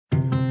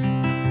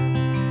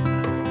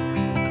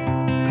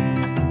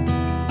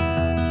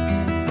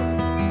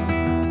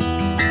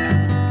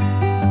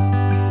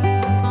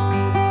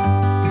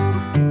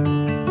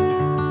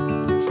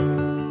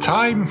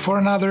Time for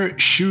another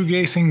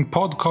shoegazing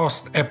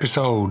podcast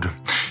episode.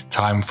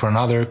 Time for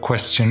another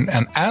question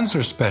and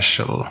answer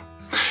special.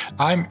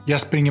 I'm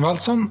Jesper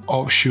Ingevaldsson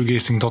of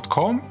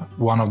shoegazing.com,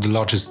 one of the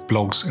largest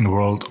blogs in the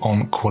world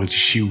on quality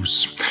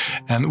shoes.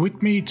 And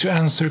with me to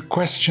answer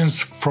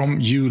questions from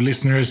you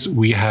listeners,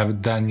 we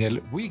have Daniel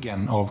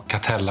Wegan of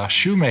Catella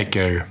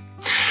Shoemaker.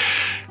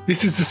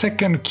 This is the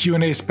second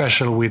Q&A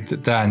special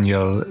with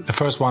Daniel. The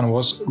first one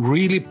was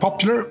really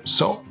popular,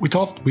 so we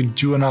thought we'd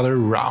do another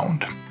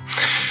round.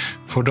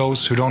 For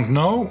those who don't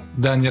know,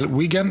 Daniel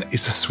Wegan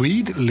is a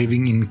Swede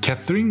living in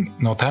Kettering,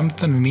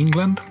 Northampton in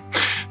England,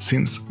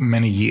 since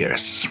many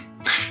years.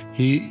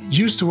 He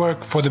used to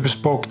work for the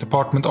bespoke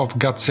department of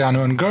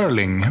Gaziano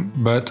Girling,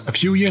 but a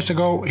few years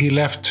ago he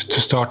left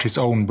to start his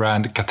own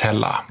brand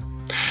Catella.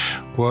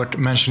 Worth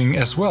mentioning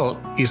as well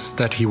is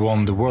that he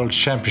won the World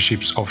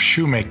Championships of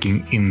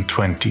Shoemaking in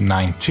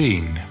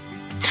 2019.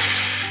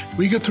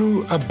 We go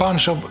through a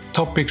bunch of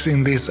topics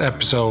in this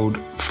episode.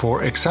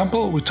 For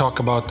example, we talk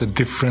about the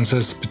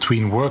differences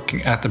between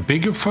working at a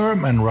bigger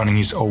firm and running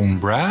his own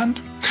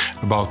brand,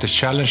 about the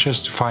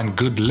challenges to find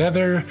good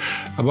leather,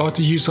 about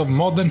the use of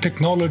modern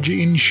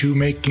technology in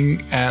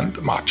shoemaking,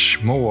 and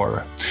much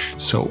more.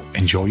 So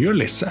enjoy your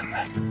listen.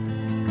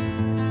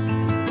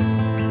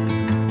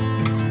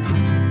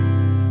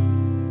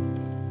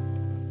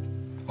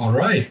 All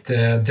right,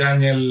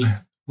 Daniel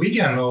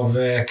Wegan of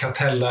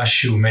Catella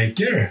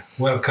Shoemaker.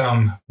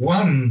 Welcome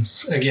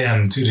once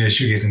again to the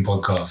Shoegazing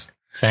Podcast.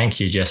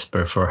 Thank you,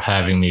 Jesper, for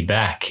having me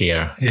back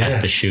here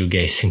at the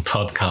Shoegazing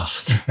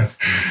Podcast.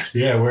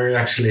 Yeah, we're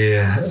actually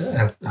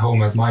at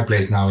home at my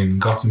place now in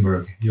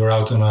Gothenburg. You're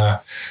out on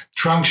a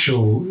trunk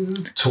show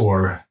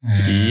tour.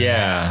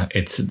 Yeah,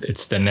 it's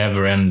the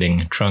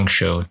never-ending trunk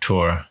show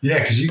tour. Yeah,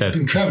 because you've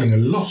been traveling a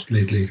lot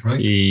lately,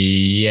 right?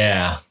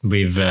 Yeah,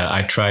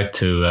 I tried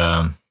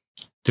to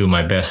do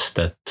my best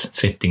at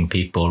fitting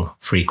people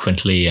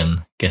frequently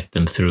and get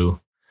them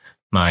through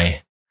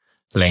my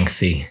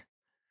lengthy,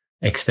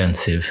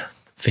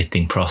 extensive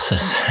fitting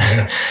process.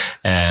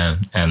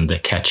 And the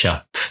catch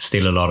up,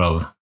 still a lot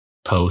of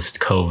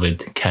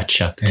post-COVID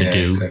catch up to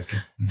do. Exactly.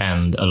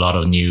 And a lot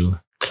of new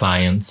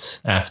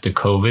clients after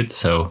COVID.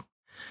 So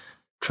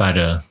try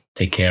to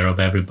take care of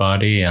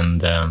everybody.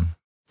 And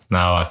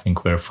now I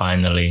think we're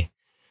finally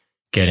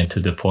getting to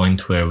the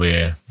point where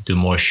we do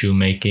more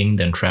shoemaking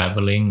than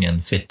traveling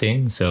and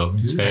fitting. So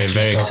it's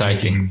very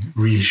exciting.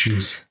 Real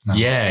shoes now.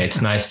 Yeah,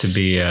 it's nice to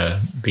be a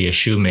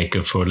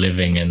shoemaker for a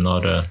living and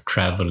not a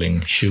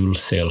traveling shoe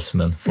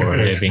salesman for a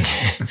living.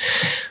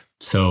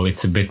 So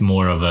it's a bit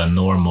more of a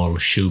normal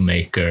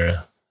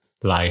shoemaker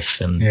life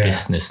and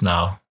business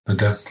now. But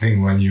that's the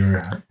thing, when you're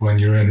a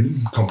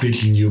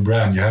completely new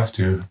brand, you have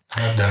to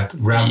have that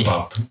ramp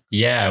up.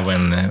 Yeah,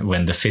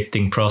 when the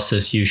fitting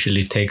process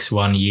usually takes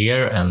 1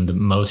 year, and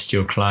most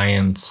your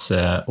clients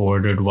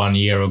ordered 1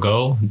 year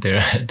ago,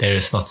 there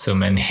is not so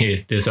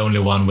many. There's only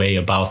one way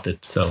about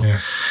it. So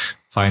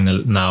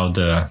finally, now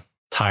the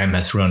time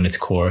has run its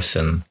course,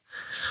 and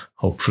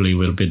hopefully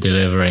we'll be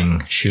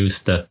delivering shoes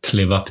that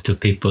live up to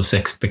people's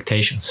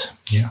expectations.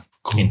 Yeah,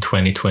 cool. In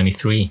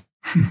 2023.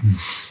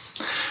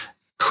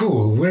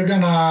 Cool. We're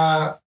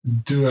gonna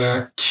do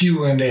a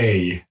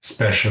Q&A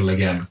special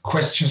again.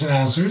 Questions and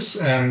answers.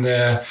 And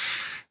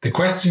the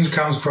questions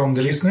comes from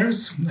the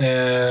listeners,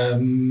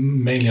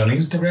 mainly on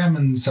Instagram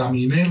and some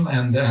email,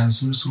 and the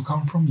answers will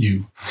come from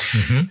you.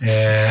 Mm-hmm.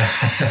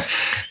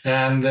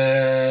 And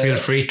feel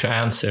free to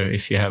answer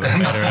if you have a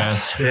better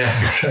answer.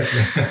 Yeah,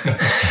 exactly.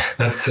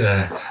 That's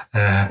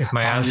if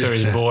my answer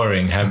is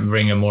boring,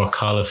 bring a more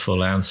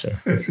colorful answer.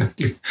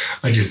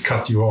 I just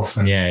cut you off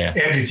and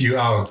edit you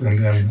out, and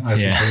then I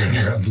sit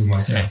here and do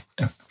myself.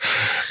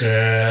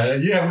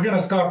 We're gonna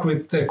start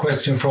with a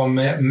question from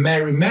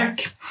Mary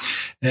Mack.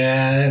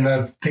 And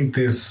I think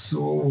this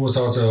was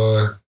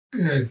also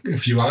a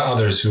few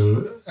others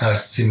who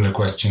asked similar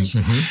questions.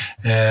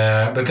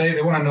 Mm-hmm. But they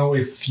want to know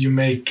if you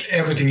make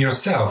everything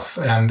yourself,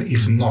 and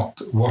if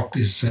not, what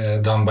is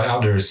done by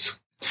others?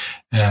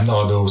 And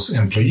are those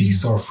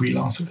employees or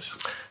freelancers?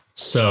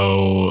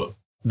 So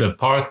the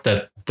part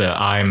that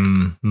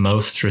I'm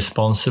most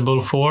responsible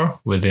for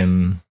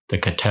within the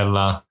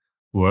Catella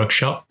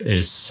workshop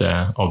is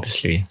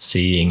obviously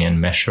seeing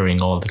and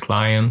measuring all the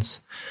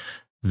clients,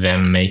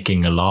 then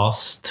making a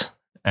last,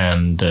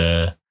 and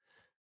do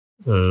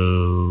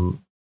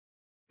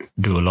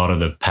a lot of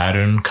the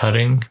pattern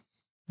cutting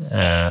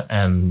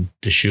and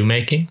the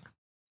shoemaking.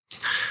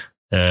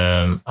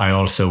 I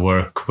also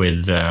work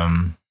with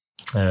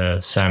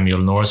Samuel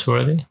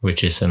Norsworthy,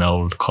 which is an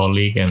old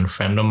colleague and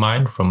friend of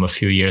mine from a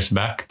few years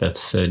back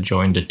that's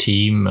joined the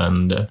team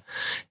and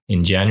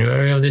in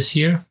January of this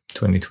year,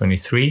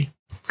 2023.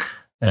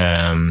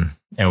 And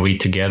we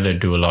together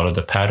do a lot of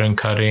the pattern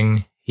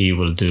cutting. He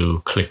will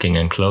do clicking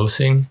and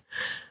closing,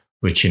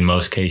 which in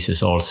most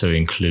cases also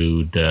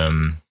include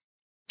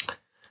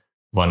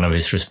one of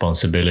his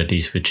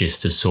responsibilities, which is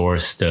to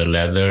source the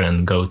leather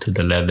and go to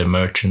the leather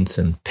merchants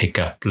and pick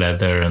up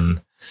leather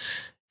and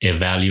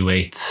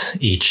evaluate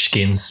each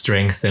skin's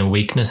strength and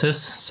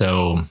weaknesses.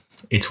 So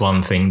it's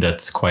one thing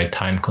that's quite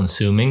time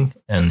consuming,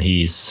 and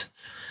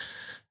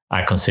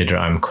I consider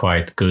I'm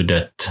quite good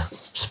at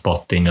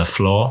spotting a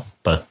flaw,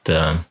 but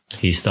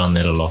he's done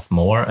it a lot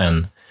more.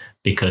 And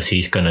because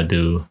he's going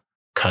to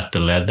cut the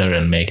leather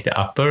and make the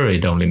upper,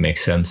 it only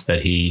makes sense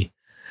that he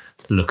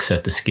looks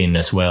at the skin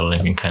as well,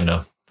 and can kind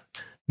of,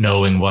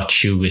 knowing what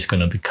shoe is going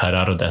to be cut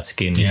out of that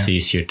skin, it's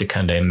easier to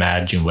kind of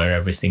imagine where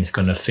everything's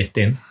going to fit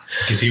in.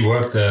 Because he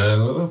worked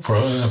for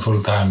a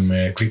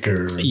full-time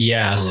clicker.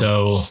 Yeah,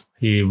 so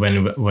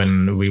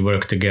when we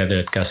worked together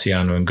at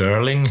Gaziano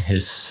Girling,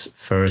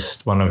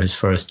 one of his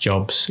first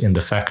jobs in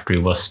the factory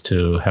was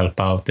to help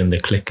out in the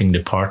clicking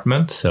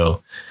department.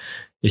 So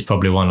it's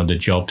probably one of the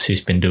jobs he's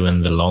been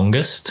doing the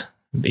longest,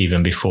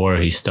 even before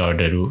he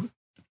started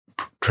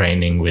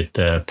training with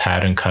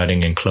pattern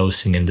cutting and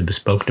closing in the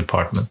bespoke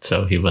department.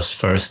 So he was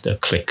first a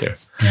clicker.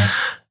 Yeah.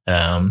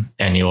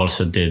 And he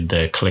also did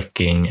the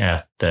clicking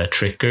at the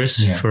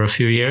trickers for a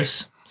few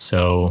years.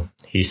 So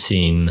he's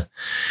seen,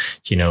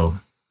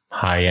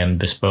 high-end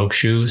bespoke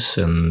shoes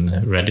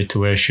and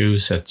ready-to-wear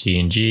shoes at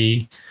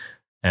G&G,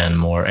 and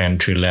more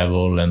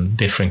entry-level and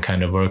different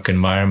kind of work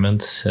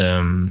environments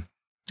and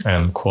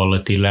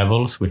quality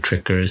levels with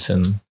trickers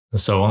and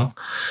so on.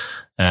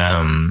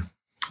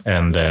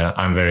 And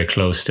I'm very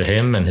close to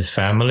him and his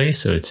family,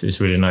 so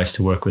it's really nice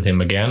to work with him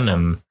again.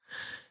 And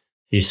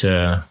he's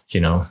a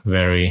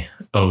very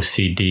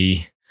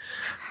OCD,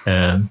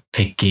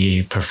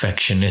 picky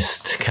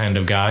perfectionist kind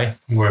of guy.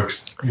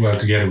 Works well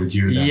together with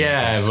you.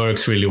 It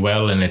works really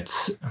well, and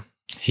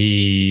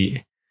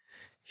he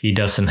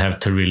doesn't have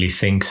to really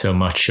think so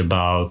much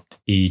about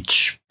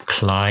each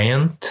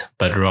client,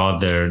 but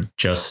rather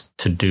just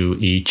to do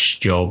each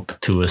job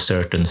to a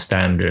certain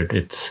standard.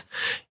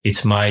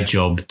 It's my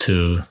job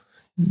to,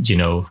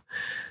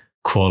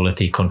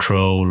 quality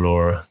control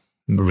or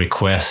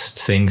request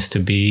things to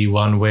be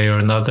one way or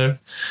another,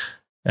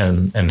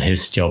 and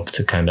his job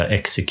to kind of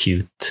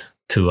execute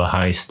to a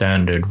high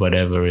standard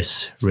whatever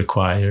is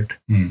required,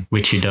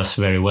 which he does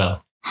very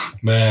well.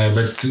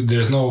 But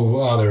there's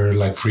no other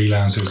like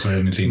freelancers or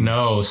anything?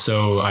 No,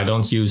 so I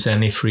don't use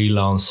any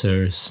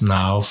freelancers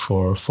now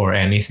for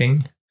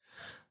anything.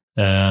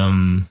 Every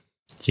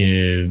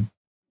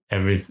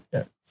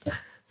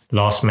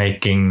last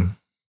making,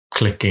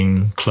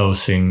 clicking,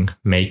 closing,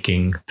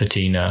 making,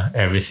 patina,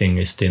 everything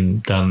is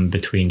done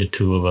between the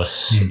two of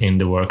us in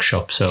the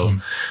workshop. So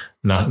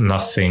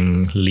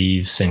nothing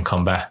leaves and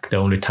come back. The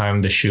only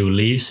time the shoe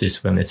leaves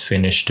is when it's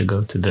finished to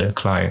go to the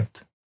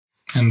client.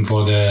 And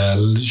for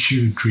the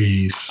shoe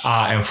trees?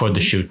 And for the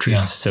shoe trees.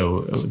 Yeah.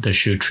 So the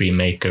shoe tree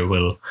maker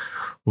will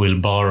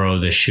borrow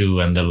the shoe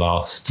and the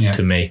last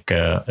to make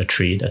a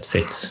tree that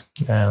fits.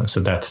 So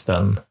that's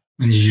done.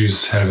 And you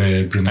use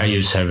Hervé Brunel? I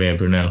use Hervé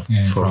Brunel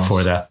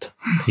for that.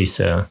 He's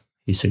a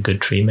good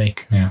tree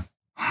maker. Yeah.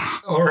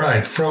 All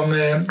right. From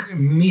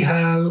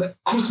Michal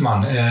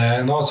Kuzman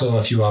and also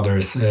a few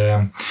others.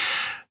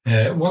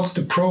 What's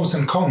the pros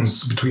and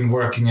cons between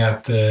working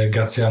at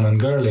Gaziano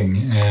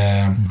Girling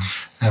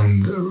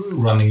and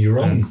running your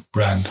own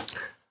brand?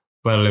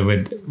 Well,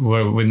 with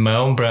my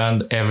own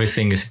brand,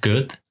 everything is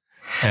good.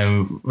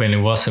 And when it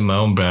wasn't my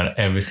own brand,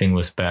 everything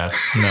was bad.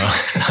 No,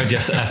 I'm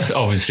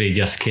obviously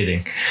just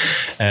kidding.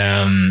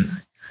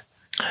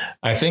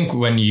 I think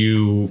when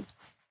you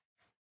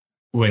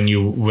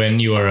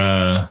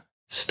are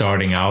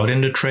starting out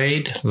in the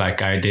trade,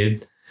 like I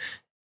did,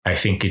 I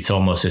think it's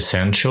almost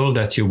essential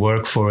that you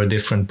work for a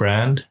different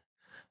brand.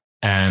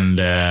 And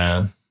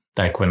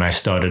like when I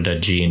started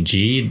at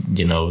G&G,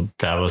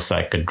 that was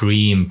like a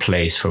dream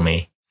place for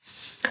me.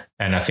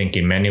 And I think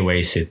in many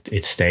ways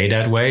it stayed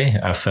that way.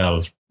 I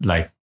felt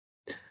like,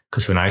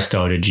 because when I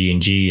started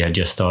G&G, I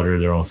just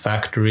started their own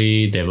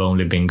factory. They've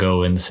only been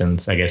going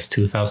since, I guess,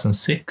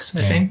 2006,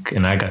 I think.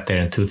 And I got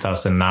there in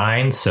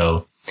 2009.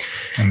 So.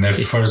 And that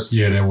first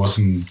year there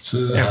wasn't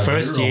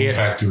first year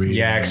factory.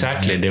 Yeah,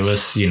 exactly. There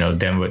was,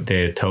 then with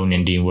Tony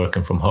and Dean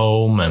working from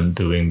home and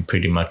doing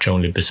pretty much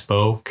only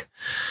bespoke,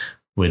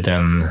 with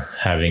them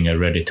having a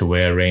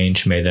ready-to-wear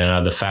range, made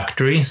another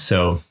factory.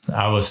 So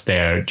I was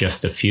there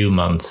just a few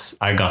months.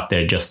 I got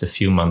there just a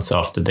few months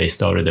after they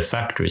started the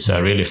factory. So I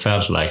really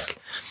felt like,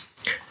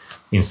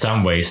 in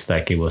some ways,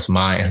 like it was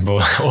mine,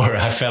 or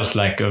I felt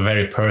like a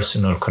very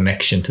personal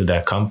connection to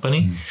that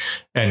company.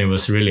 And it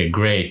was really a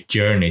great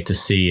journey to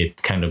see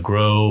it kind of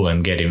grow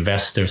and get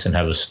investors and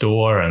have a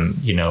store. And,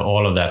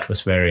 all of that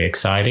was very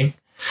exciting.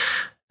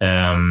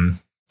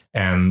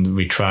 And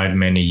we tried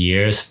many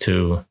years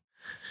to,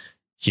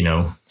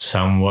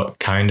 somewhat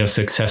kind of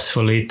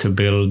successfully to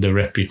build the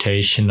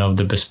reputation of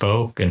the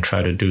bespoke and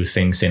try to do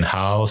things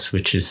in-house,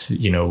 which is,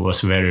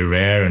 was very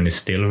rare and is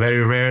still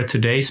very rare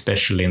today,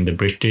 especially in the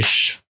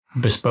British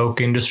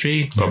bespoke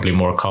industry, probably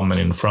more common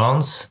in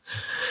France.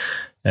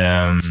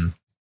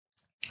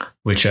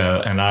 Which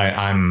and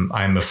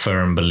I'm a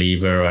firm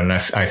believer, and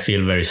I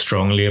feel very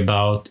strongly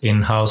about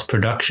in-house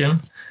production.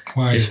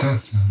 Why is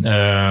that?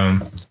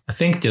 I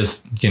think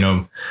just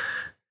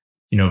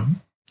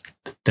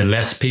the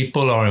less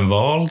people are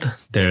involved,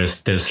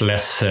 there's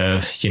less,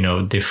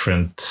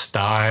 different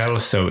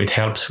styles. So it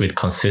helps with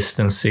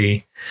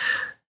consistency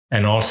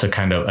and also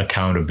kind of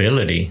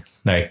accountability.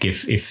 Like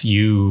if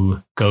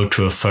you go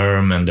to a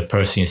firm and the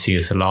person you see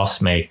is a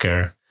loss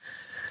maker,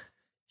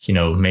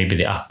 maybe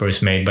the upper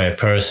is made by a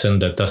person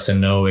that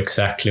doesn't know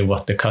exactly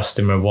what the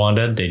customer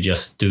wanted. They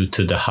just do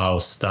to the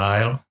house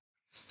style.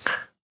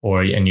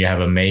 And you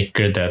have a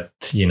maker that,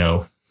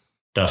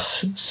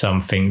 does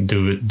something,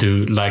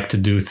 do like to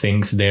do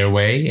things their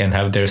way and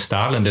have their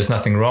style. And there's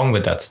nothing wrong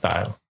with that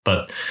style.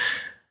 But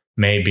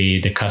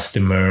maybe the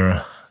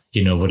customer,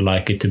 would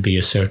like it to be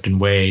a certain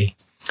way.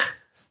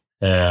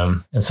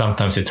 And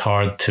sometimes it's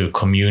hard to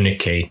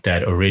communicate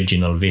that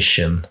original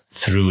vision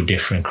through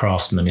different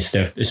craftsmen,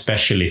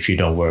 especially if you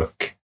don't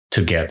work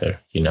together.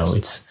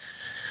 It's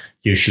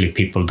usually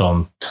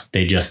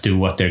they just do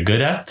what they're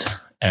good at.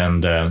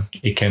 And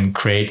it can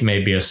create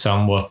maybe a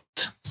somewhat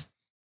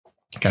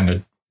kind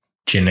of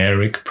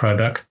generic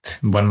product,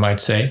 one might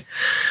say.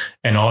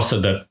 And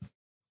also that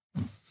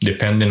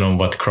depending on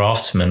what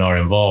craftsmen are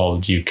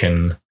involved, you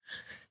can,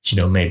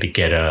 maybe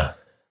get a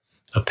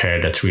pair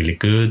that's really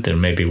good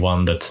and maybe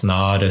one that's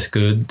not as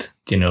good,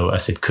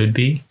 as it could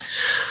be.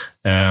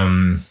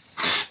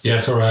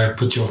 Sorry, I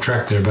put you off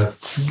track there, but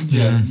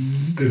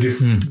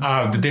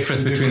the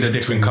difference between the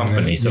different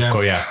companies, of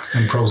course,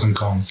 and pros and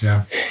cons,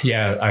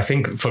 Yeah, I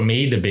think for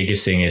me the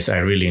biggest thing is I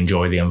really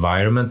enjoy the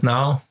environment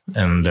now,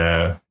 and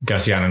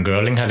Gaziano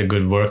Girling had a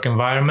good work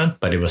environment,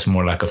 but it was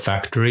more like a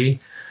factory,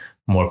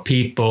 more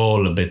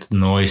people, a bit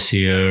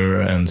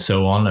noisier, and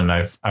so on. And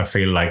I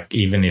feel like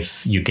even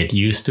if you get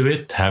used to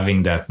it,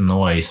 having that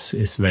noise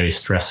is very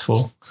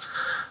stressful.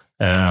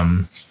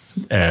 I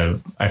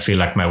feel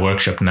like my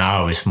workshop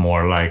now is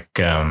more like,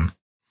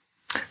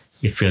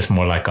 it feels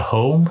more like a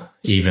home,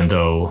 even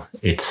though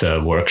it's a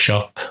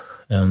workshop.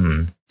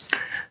 And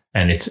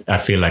I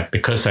feel like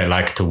because I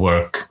like to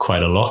work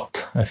quite a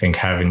lot, I think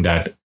having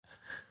that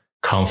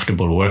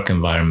comfortable work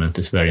environment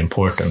is very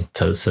important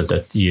so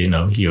that,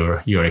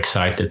 you're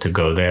excited to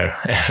go there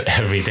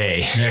every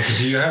day. Yeah,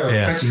 because you have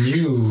a pretty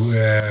new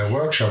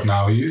workshop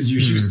now. You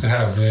used to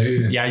have...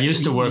 I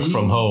used to work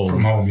from home.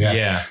 From home,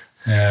 yeah.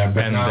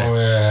 But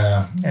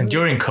now... and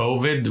during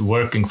COVID,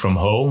 working from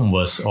home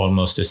was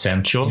almost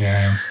essential.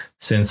 Yeah.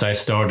 Since I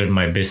started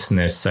my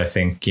business, I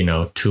think,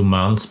 2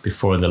 months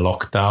before the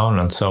lockdown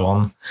and so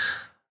on,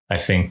 I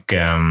think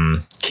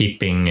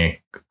keeping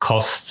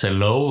costs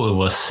low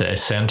was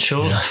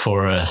essential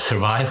for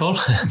survival.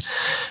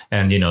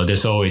 And,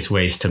 there's always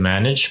ways to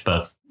manage,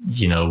 but,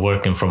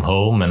 working from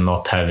home and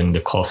not having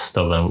the cost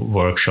of a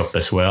workshop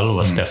as well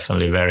was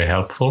definitely very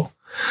helpful.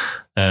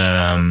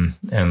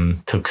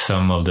 And took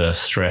some of the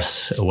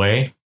stress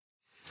away.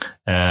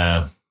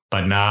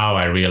 But now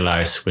I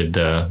realize with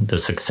the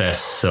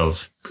success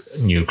of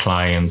new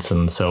clients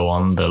and so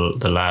on,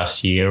 the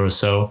last year or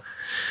so,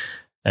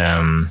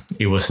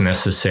 it was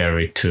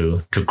necessary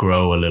to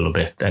grow a little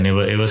bit. And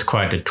it was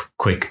quite a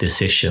quick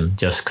decision,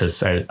 just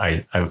because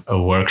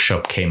a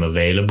workshop came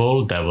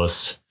available that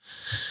was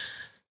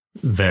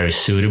very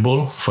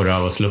suitable for what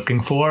I was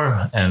looking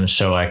for. And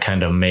so I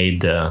kind of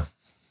made the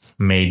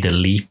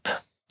leap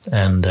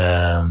and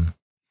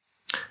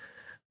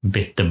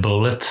bit the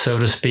bullet, so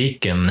to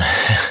speak, and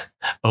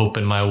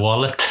opened my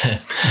wallet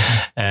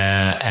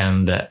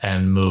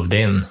and moved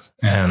in.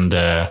 Yeah. And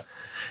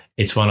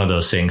it's one of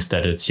those things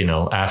that it's,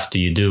 after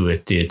you do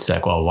it, it's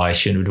like, well, why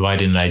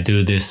didn't I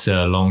do this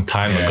a long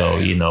time ago,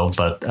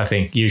 But I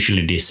think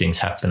usually these things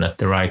happen at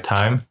the right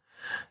time.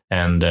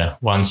 And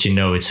once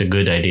it's a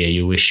good idea,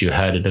 you wish you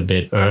had it a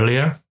bit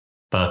earlier.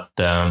 But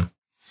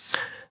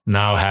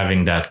now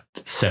having that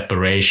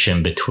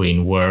separation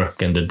between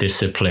work and the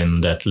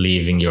discipline that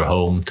leaving your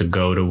home to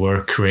go to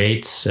work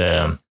creates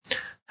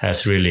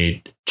has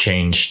really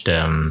changed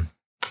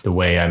the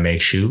way I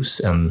make shoes.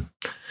 And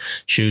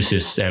shoes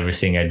is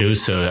everything I do.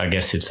 So I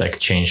guess it's like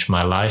changed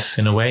my life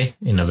in a way,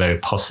 in a very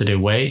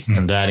positive way.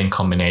 And that in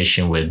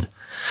combination with,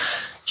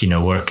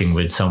 working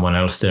with someone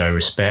else that I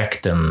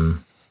respect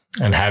and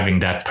having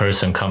that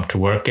person come to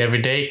work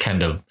every day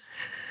kind of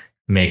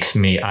makes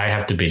I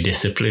have to be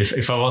disciplined.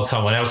 If I want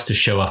someone else to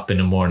show up in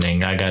the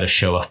morning, I got to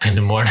show up in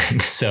the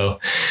morning. So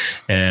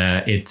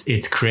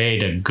it's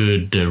create a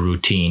good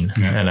routine.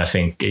 Yeah. And I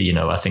think,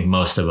 I think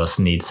most of us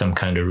need some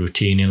kind of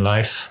routine in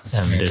life.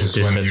 And this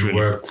when you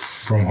work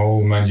from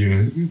home and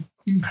you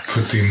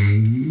put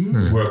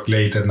in work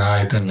late at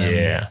night and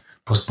then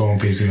postpone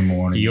things in the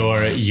morning.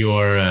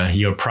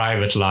 Your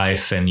private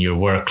life and your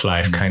work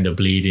life kind of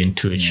bleed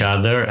into each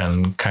other,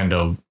 and kind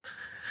of,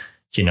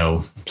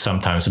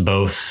 sometimes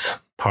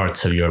both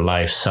parts of your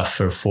life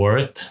suffer for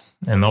it.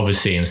 And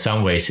obviously in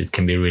some ways it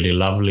can be really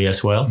lovely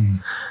as well.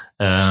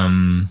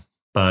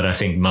 But I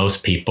think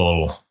most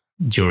people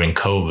during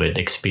COVID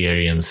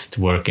experienced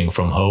working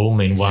from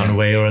home in one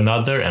way or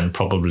another, and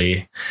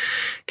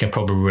can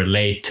probably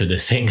relate to the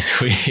things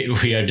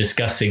we are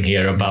discussing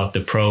here about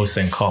the pros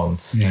and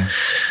cons. Yeah.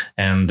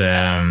 And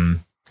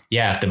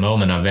at the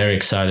moment I'm very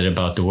excited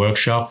about the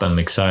workshop. I'm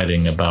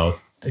excited about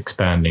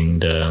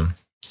expanding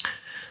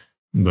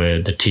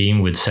with the team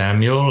with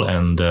Samuel,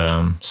 and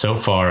so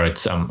far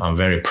I'm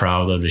very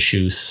proud of the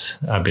shoes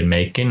I've been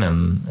making,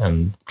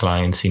 and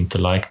clients seem to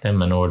like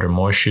them and order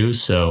more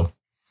shoes. So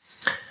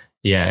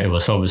yeah, it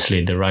was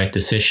obviously the right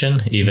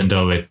decision, even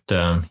though it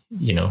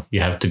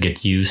you have to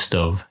get used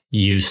to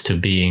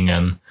being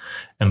an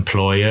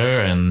employer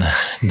and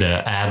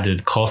the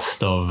added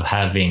cost of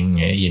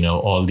having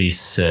all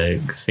these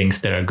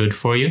things that are good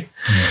for you.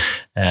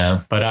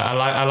 But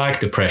I like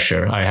the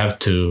pressure. I have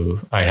to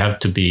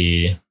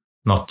be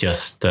not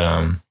just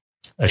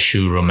a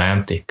shoe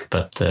romantic,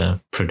 but a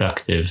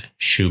productive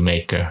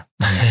shoemaker.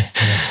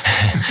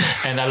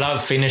 And I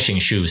love finishing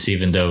shoes,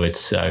 even though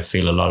I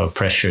feel a lot of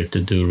pressure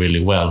to do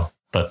really well.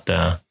 But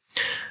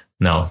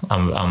no,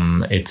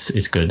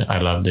 it's good. I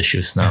love the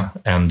shoes now.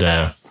 And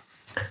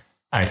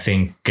I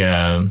think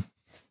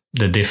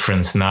the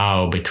difference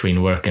now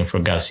between working for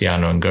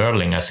Gaziano and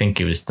Girling, I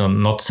think it was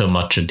not so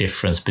much a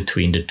difference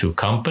between the two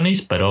companies,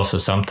 but also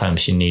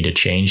sometimes you need a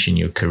change in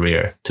your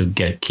career to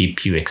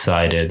keep you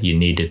excited. You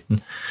need it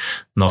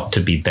not to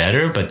be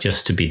better, but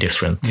just to be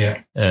different.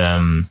 Yeah.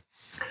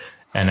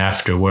 And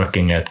after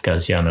working at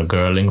Gaziano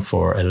Girling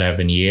for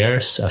 11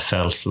 years, I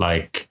felt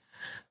like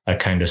I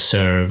kind of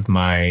served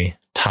my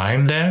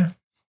time there.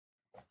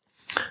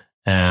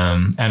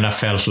 And I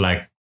felt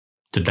like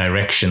the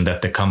direction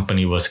that the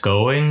company was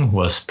going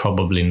was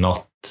probably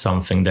not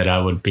something that I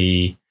would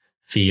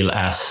feel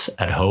as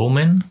at home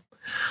in.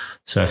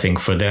 So I think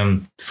for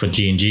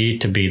G&G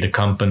to be the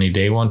company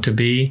they want to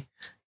be,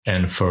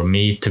 and for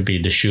me to be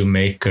the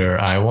shoemaker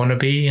I want to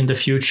be in the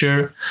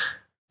future,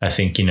 I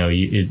think,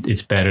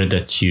 it's better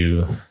that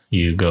you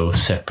go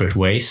separate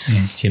ways,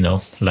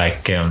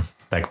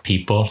 like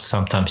people,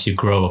 sometimes you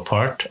grow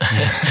apart.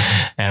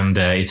 And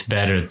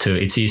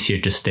it's easier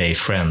to stay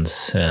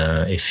friends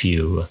if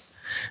you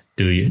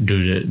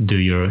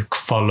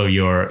follow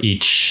your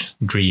each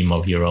dream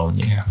of your own.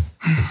 Yeah.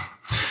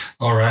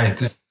 All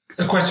right.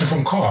 A question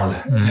from Carl.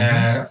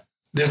 Mm-hmm.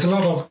 There's a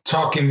lot of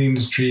talk in the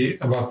industry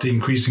about the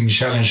increasing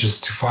challenges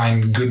to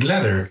find good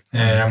leather.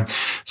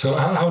 So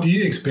how do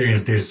you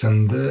experience this,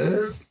 and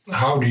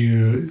how do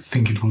you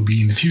think it will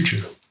be in the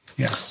future?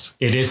 Yes,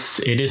 it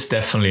is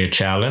definitely a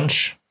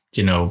challenge.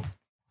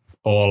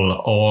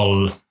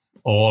 All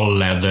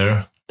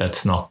leather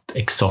that's not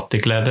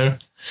exotic leather,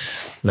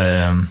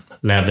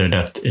 leather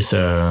that is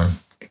a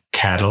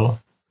cattle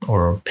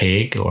or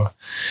pig, or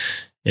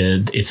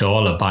it's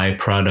all a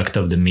byproduct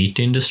of the meat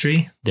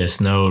industry. It's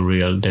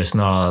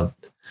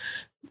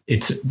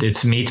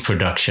meat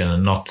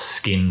production, not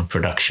skin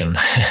production.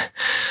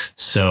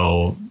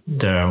 So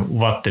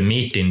what the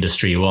meat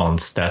industry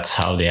wants, that's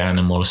how the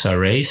animals are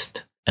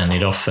raised. And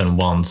it often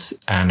wants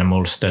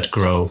animals that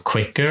grow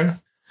quicker,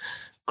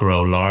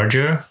 grow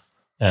larger,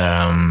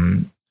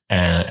 and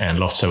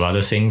lots of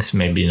other things.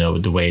 Maybe,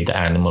 the way the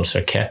animals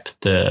are kept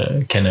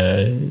can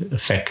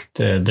affect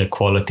the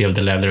quality of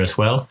the leather as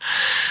well.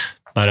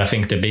 But I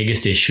think the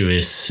biggest issue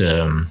is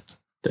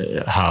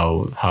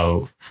how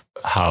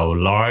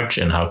large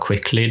and how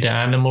quickly the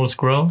animals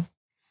grow,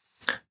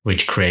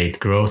 which create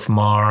growth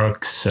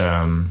marks,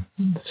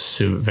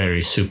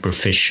 very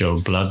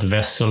superficial blood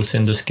vessels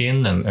in the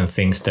skin, and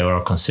things that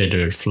are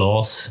considered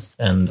flaws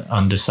and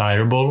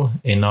undesirable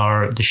in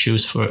the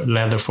shoes for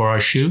leather for our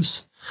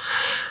shoes.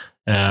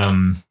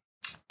 And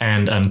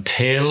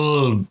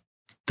until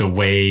the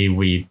way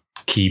we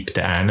keep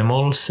the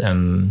animals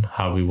and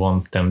how we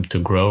want them to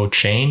grow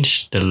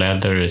change, the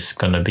leather is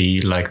going to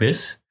be like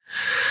this.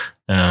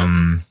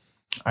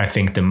 I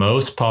think the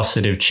most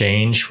positive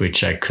change,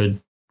 which I could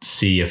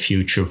see a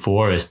future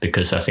for, is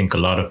because I think a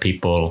lot of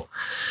people,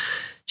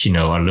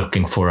 are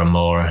looking for a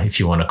more, if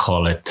you want to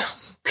call it,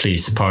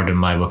 please pardon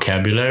my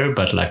vocabulary,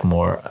 but like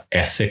more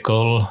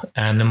ethical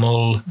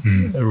animal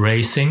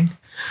raising,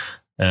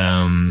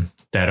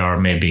 that are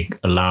maybe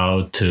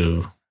allowed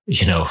to,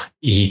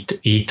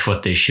 eat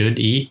what they should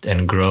eat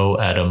and grow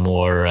at a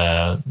more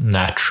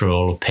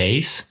natural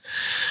pace.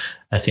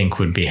 I think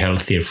would be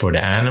healthier for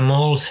the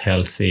animals,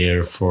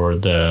 healthier for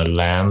the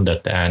land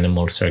that the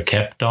animals are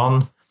kept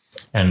on.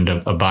 And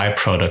a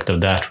byproduct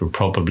of that would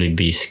probably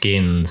be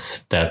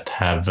skins that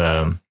have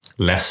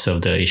less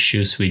of the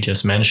issues we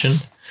just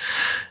mentioned.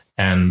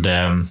 And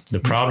the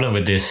problem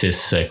with this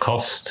is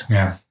cost.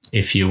 Yeah.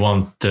 If you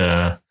want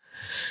the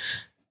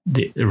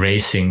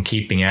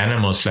keeping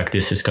animals like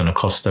this is going to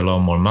cost a lot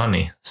more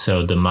money.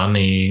 So the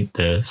money,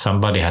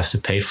 somebody has to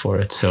pay for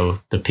it. So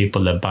the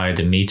people that buy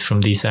the meat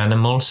from these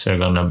animals are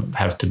going to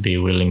have to be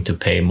willing to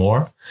pay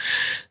more.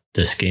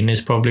 The skin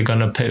is probably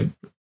going to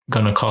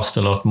cost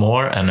a lot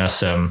more. And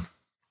as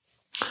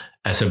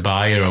a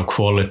buyer of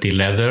quality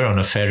leather on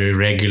a very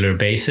regular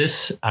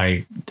basis,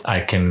 I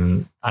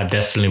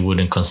definitely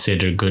wouldn't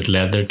consider good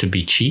leather to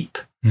be cheap.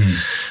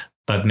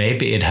 But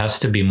maybe it has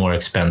to be more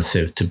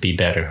expensive to be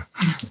better.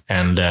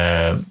 And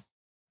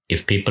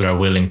if people are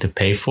willing to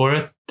pay for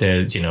it,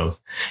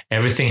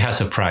 everything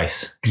has a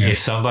price. Yeah. If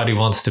somebody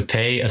wants to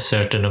pay a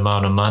certain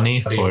amount of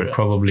money for it,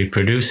 probably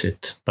produce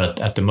it.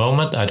 But at the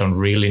moment, I don't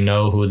really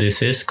know who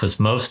this is, because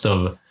most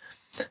of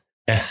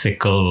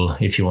ethical,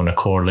 if you want to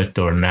call it,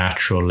 or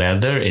natural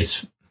leather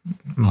is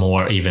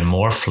even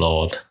more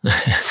flawed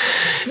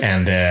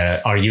and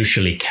are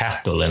usually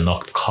cattle and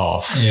not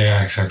calf.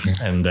 Yeah, exactly.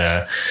 And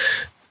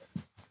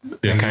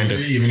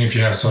even if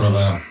you have sort of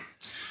a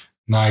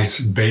nice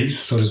base,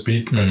 so to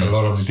speak, but a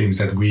lot of the things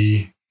that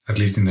we, at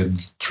least in the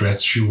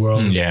dress shoe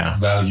world,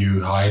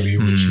 value highly,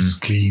 which is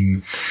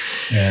clean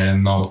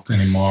and not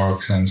any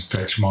marks and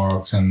stretch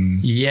marks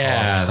and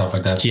scars and stuff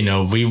like that. You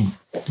know,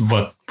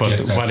 what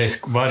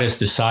is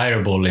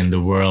desirable in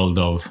the world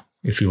of,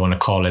 if you want to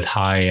call it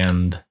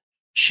high-end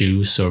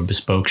shoes or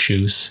bespoke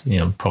shoes, you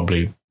know,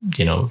 probably,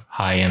 you know,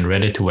 high-end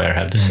ready-to-wear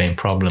have the same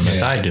problem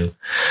as I do,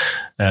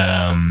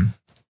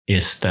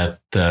 is that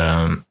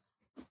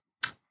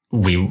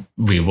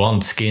we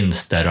want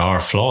skins that are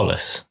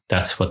flawless.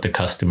 That's what the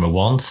customer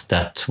wants.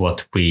 That's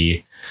what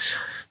we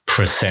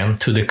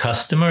present to the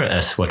customer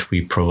as what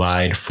we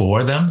provide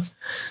for them.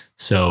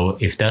 So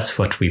if that's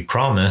what we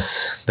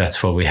promise,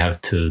 that's what we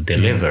have to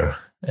deliver.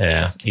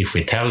 If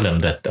we tell them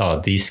that,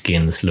 these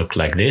skins look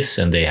like this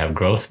and they have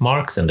growth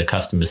marks, and the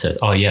customer says,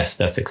 oh yes,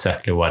 that's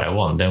exactly what I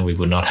want, then we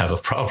would not have a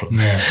problem.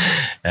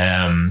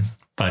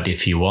 But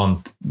if you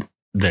want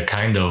the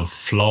kind of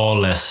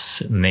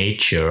flawless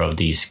nature of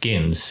these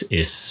skins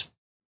is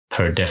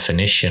per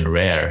definition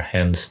rare,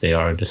 hence they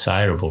are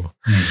desirable.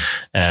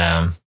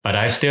 But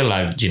I still,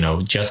 you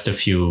know, just a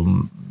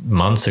few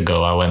months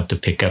ago, I went to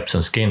pick up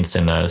some skins,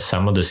 and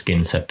some of the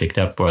skins I picked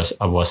up was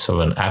of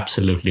an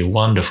absolutely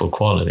wonderful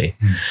quality,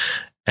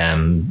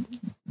 and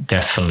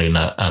definitely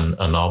not an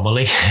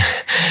anomaly.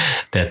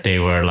 That they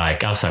were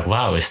like, I was like,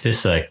 wow, is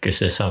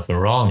there something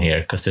wrong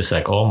here? Because there's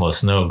like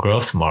almost no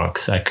growth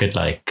marks. I could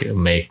like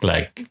make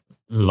like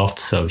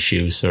lots of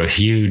shoes or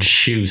huge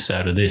shoes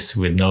out of this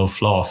with no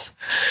flaws.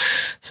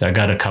 So I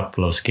got a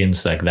couple of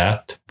skins like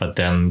that. But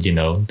then, you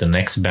know, the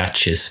next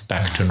batch is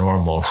back to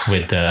normal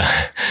with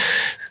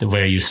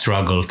where you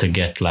struggle to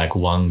get like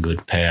one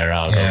good pair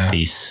out of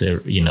these,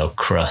 you know,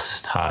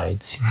 crust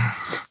hides.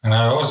 And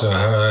I also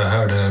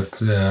heard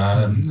that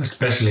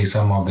especially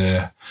some of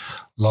the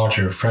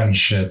larger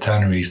French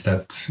tanneries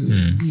that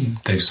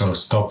they've sort of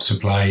stopped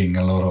supplying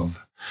a lot of,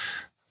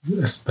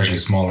 especially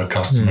smaller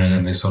customers,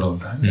 and they sort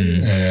of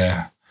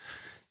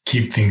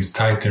keep things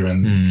tighter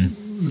and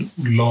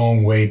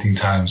long waiting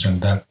times and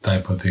that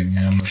type of thing.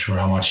 I'm not sure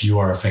how much you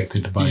are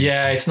affected by.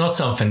 Yeah, it's not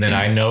something that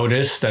I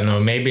noticed. I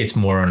know maybe it's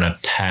more on a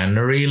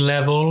tannery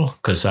level,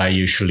 because I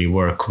usually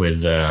work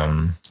with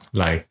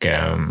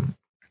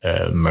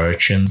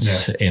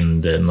merchants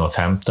in the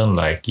Northampton,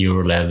 like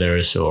Euro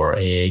Leathers or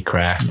AA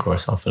Crack or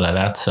something like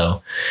that.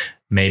 So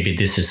maybe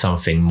this is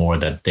something more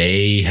that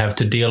they have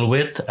to deal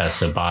with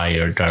as a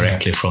buyer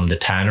directly from the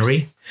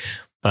tannery.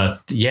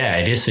 But yeah,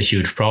 it is a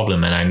huge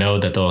problem. And I know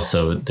that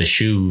also the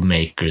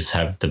shoemakers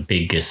have the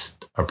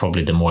biggest, or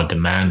probably the more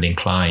demanding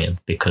client,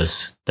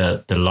 because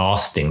the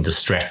lasting, the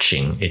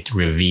stretching, it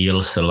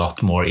reveals a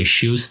lot more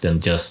issues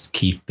than just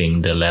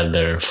keeping the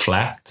leather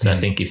flat. So I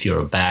think if you're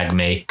a bag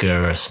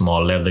maker,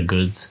 small leather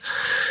goods,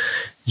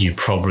 you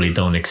probably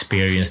don't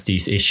experience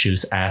these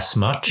issues as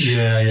much.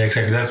 Yeah,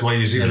 exactly. That's why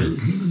you see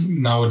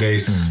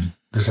nowadays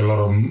there's a lot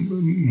of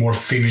more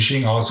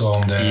finishing also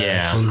on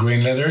the full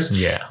grain leathers,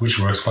 which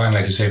works fine,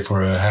 like you say,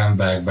 for a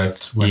handbag.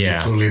 But when you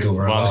pull it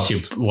over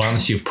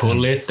once you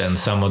pull it and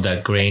some of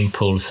that grain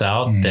pulls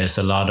out, there's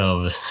a lot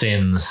of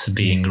sins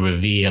being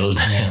revealed.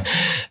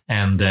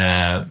 And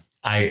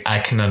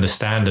I can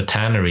understand the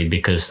tannery,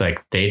 because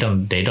like they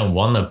don't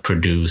want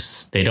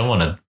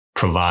to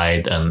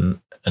provide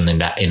an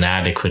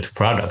inadequate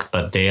product,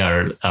 but they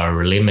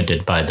are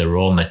limited by the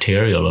raw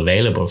material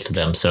available to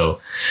them. So,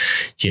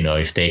 you know,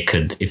 if they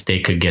could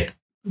get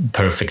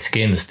perfect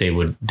skins, they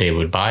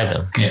would buy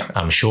them.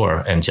 I'm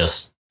sure, and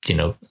just, you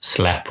know,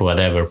 slap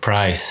whatever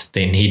price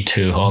they need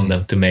to on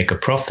them to make a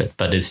profit.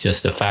 But it's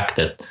just the fact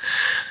that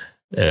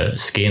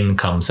skin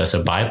comes as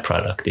a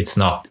byproduct. It's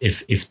not,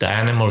 if the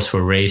animals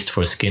were raised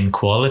for skin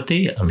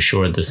quality, I'm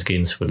sure the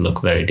skins would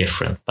look very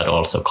different, but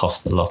also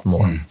cost a lot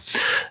more.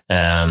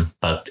 And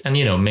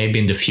you know, maybe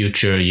in the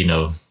future, you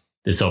know,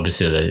 there's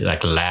obviously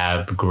like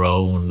lab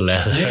grown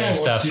leather and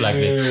stuff like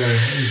that.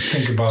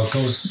 Think about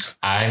those.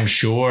 I'm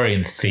sure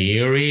in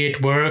theory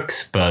it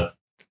works, but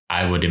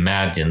I would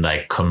imagine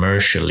like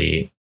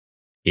commercially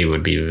it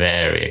would be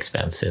very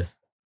expensive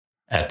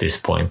at this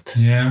point.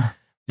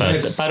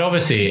 But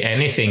obviously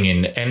anything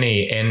in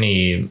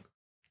any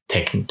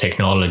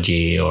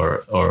technology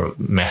or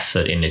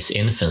method in its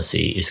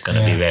infancy is going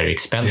to be very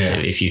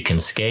expensive. If you can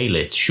scale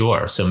it,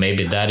 sure. So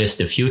maybe that is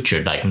the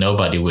future. Like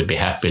nobody would be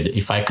happy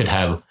if I could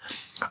have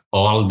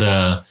all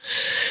the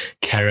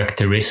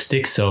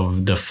characteristics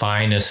of the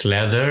finest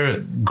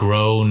leather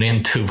grown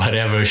into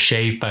whatever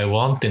shape I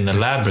want in the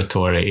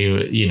laboratory,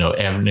 you know,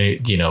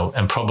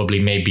 and probably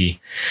maybe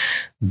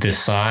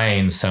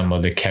design some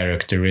of the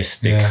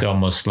characteristics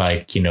almost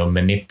like, you know,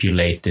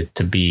 manipulate it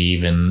to be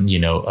even, you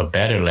know, a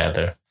better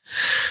leather.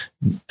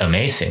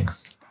 Amazing.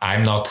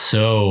 I'm not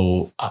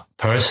so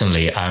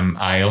personally,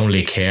 I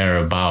only care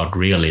about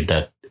really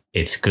that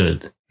it's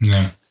good.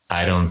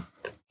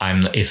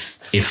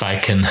 if I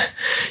can,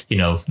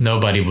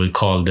 nobody would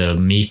call the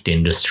meat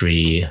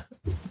industry,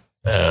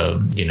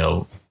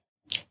 an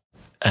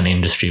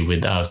industry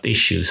without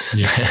issues.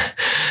 Yeah.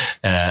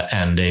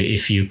 And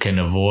if you can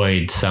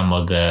avoid some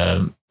of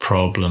the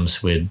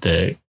problems with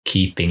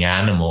keeping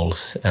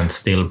animals and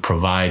still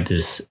provide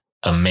this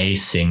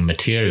amazing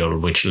material,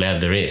 which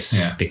leather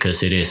is,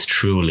 because it is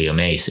truly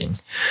amazing,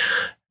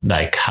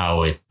 like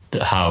how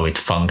it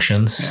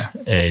functions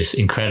is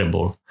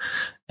incredible.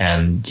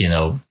 And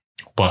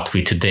what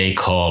we today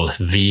call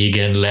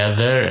vegan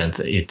leather, and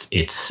it's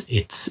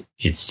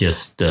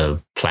just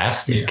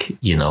plastic,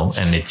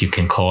 and you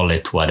can call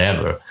it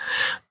whatever,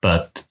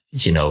 but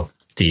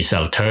these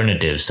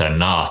alternatives are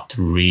not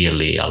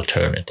really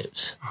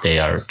alternatives. They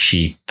are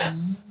cheap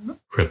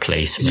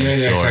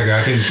replacements. Yeah, exactly.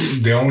 I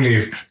think the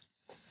only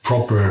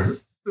proper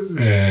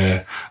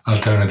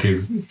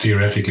alternative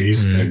theoretically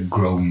is the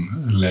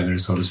grown leather,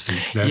 so to speak.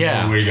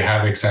 Where you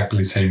have exactly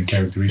the same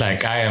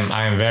characteristics. Like I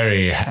am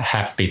very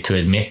happy to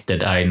admit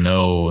that I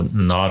know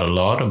not a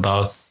lot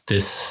about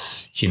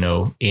this,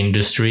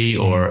 industry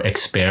or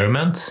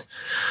experiments,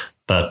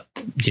 but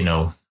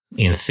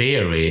in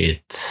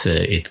theory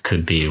it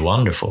could be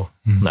wonderful.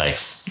 Like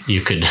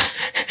you could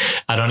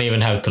I don't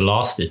even have to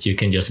last it. You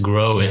can just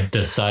grow it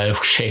the size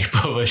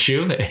shape of a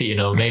shoe.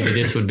 Maybe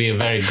this would be a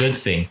very good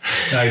thing.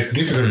 It's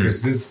difficult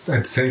because this at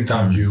the same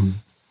time you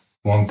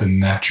want the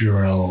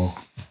natural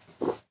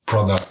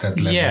product that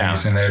leather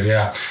is, and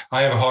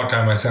I have a hard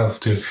time myself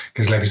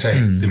because like you say,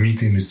 the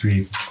meat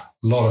industry,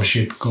 a lot of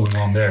shit going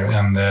on there,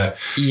 and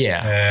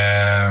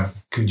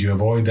could you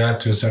avoid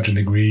that to a certain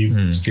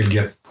degree, still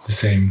get the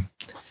same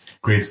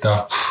great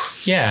stuff?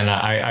 Yeah, and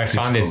I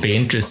found it be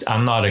interesting.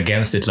 I'm not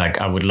against it. Like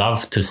I would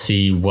love to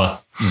see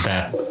what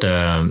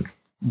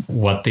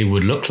they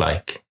would look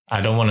like.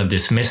 I don't want to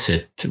dismiss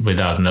it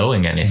without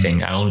knowing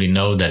anything. I only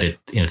know that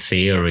in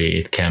theory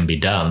it can be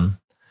done.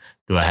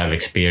 Do I have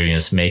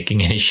experience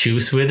making any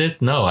shoes with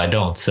it? No, I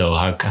don't. So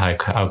how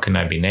can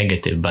I be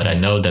negative? But I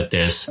know that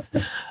there's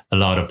a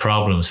lot of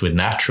problems with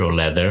natural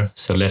leather.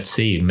 So let's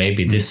see.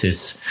 Maybe this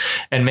is,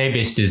 and maybe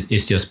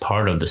it's just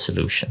part of the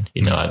solution.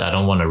 I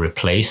don't want to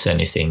replace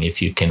anything.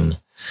 If you can,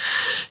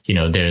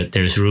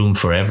 there's room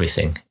for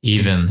everything,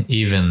 even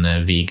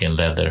vegan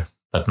leather,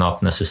 but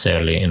not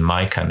necessarily in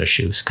my kind of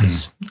shoes,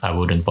 because I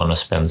wouldn't want to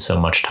spend so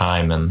much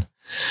time and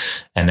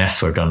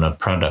effort on a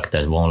product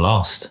that won't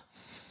last,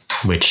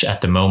 which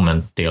at the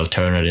moment the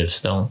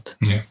alternatives don't.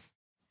 Yeah.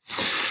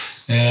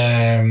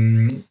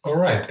 All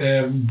right.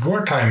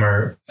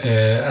 Wartimer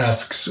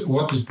asks,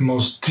 what is the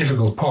most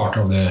difficult part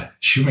of the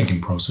shoemaking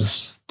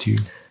process to you?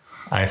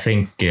 I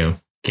think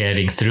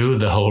getting through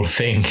the whole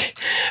thing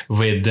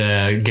with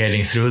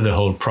getting through the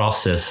whole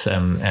process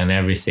and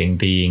everything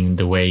being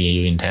the way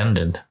you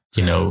intended,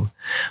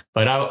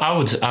 But I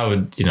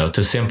would,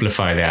 to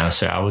simplify the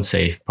answer, I would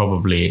say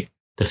probably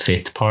the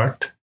fit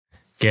part.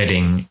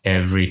 Getting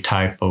every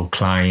type of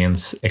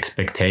client's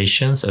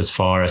expectations as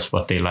far as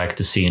what they like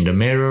to see in the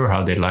mirror,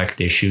 how they like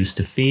their shoes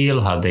to feel,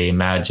 how they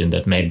imagine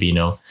that maybe,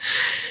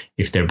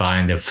 if they're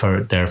buying their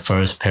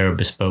first pair of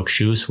bespoke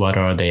shoes, what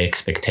are their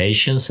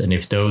expectations? And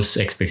if those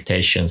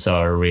expectations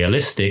are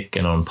realistic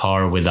and on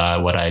par with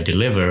what I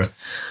deliver,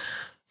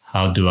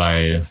 how do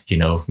I,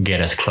 get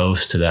as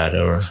close to that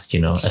or,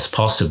 as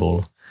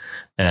possible?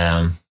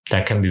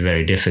 That can be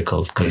very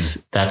difficult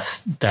because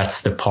that's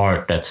the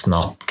part that's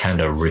not kind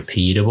of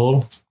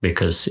repeatable,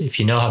 because if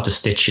you know how to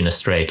stitch in a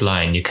straight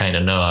line, you kind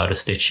of know how to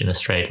stitch in a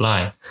straight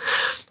line.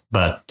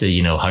 But,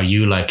 how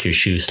you like your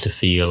shoes to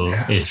feel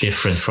is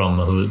different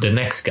from the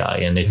next guy.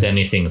 And it's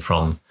anything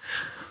from,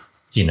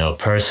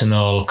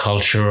 personal,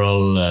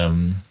 cultural,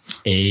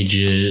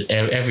 age,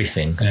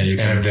 everything. You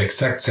can have the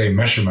exact same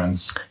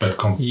measurements, but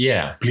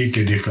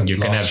completely different. You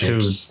can have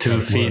two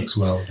feet,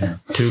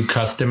 two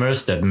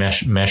customers that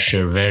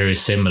measure very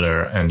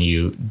similar, and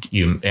you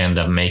end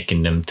up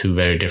making them two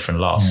very different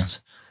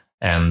lasts,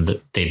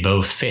 and they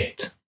both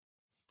fit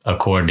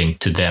according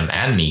to them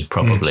and me.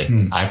 Probably,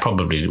 I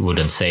probably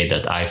wouldn't say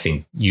that I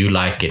think you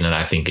like it and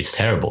I think it's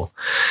terrible.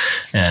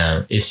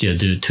 It's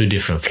just two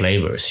different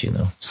flavors,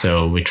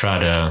 So we try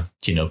to,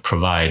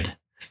 provide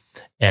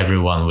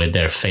everyone with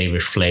their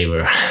favorite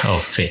flavor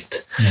of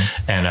fit.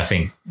 And I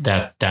think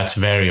that's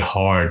very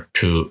hard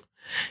to,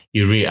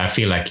 I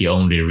feel like you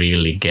only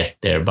really get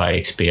there by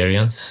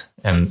experience,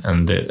 and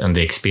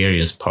the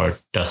experience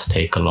part does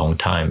take a long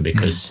time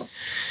because,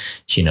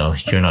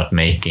 you're not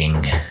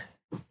making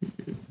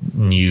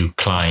new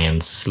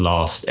clients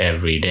last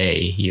every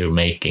day. You're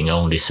making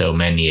only so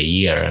many a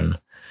year. And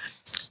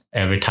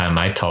every time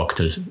I talk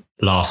to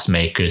last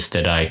makers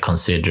that I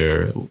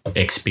consider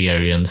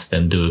experienced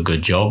and do a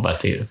good job, I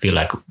feel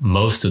like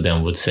most of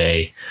them would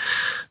say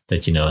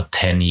that,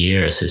 10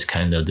 years is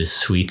kind of the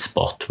sweet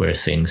spot where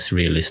things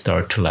really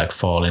start to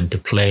fall into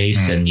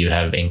place, and you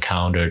have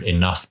encountered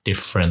enough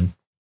different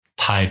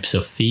types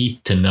of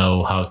feet to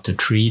know how to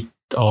treat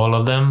all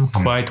of them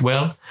quite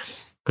well.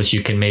 because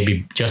you can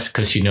maybe, just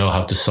because you know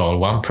how to solve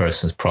one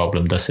person's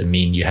problem doesn't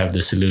mean you have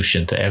the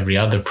solution to every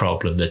other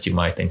problem that you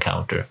might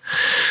encounter.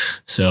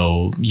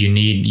 So you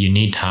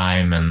need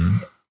time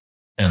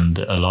and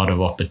a lot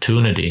of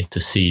opportunity to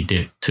see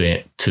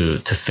to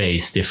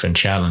face different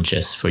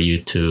challenges for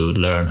you to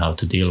learn how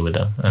to deal with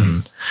them.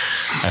 And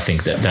I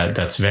think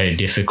that's very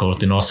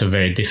difficult, and also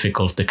very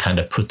difficult to kind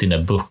of put in a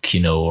book,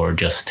 you know, or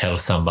just tell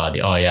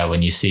somebody, oh yeah,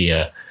 when you see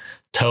a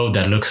toad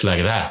that looks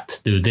like that,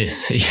 do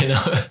this, you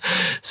know.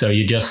 So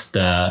you just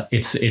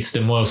it's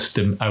the most,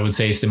 I would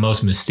say, it's the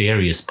most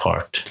mysterious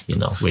part, you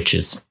know, which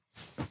is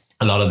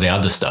a lot of the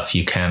other stuff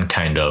you can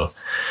kind of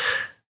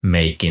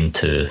make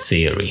into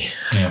theory.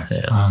 Yeah.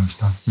 I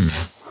understand.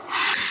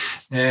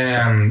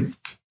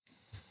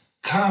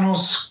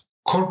 Thanos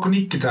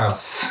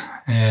Korkonikitas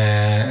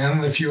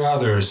and a few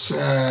others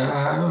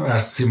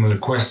asked similar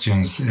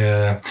questions.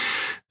 They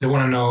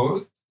want to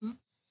know,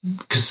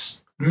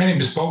 because many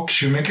bespoke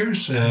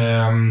shoemakers,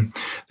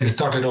 they've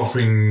started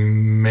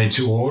offering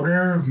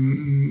made-to-order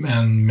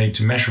and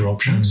made-to-measure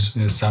options,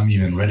 some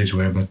even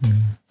ready-to-wear, but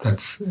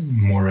that's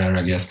more rare,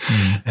 I guess.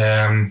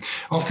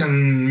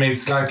 Often made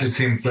slightly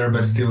simpler,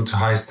 but still to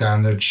high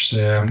standards.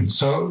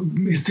 So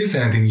is this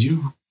anything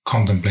you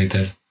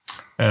contemplated?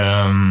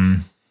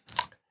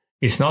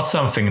 It's not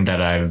something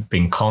that I've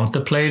been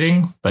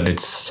contemplating, but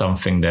it's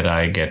something that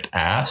I get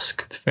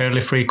asked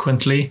fairly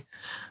frequently,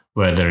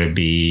 whether it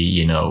be,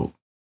 you know,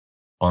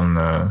 on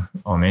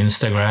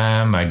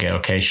Instagram. I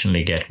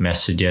occasionally get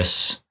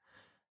messages.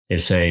 They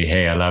say,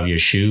 hey, I love your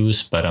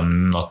shoes, but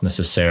I'm not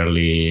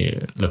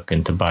necessarily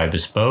looking to buy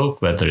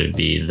bespoke, whether it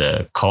be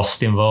the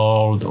cost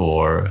involved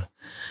or,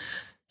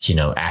 you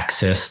know,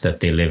 access, that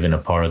they live in a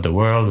part of the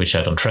world which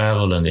I don't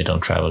travel, and they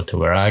don't travel to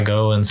where I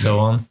go, and so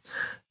on.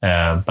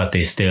 But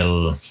they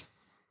still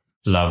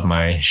love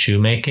my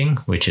shoemaking,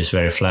 which is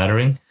very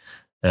flattering.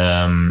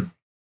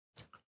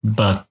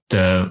 But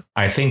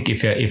I think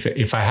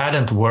if I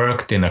hadn't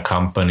worked in a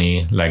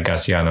company like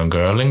Gaziano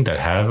Girling that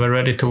have a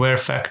ready-to-wear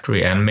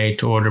factory and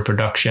made-to-order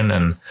production,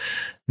 and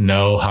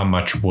know how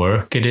much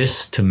work it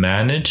is to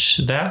manage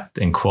that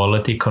and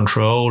quality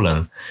control,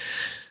 and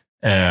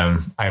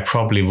I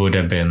probably would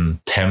have been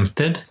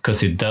tempted,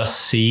 because it does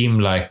seem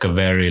like a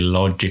very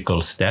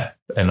logical step,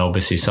 and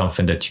obviously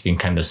something that you can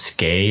kind of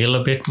scale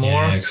a bit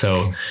more. Yeah,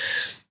 exactly. So,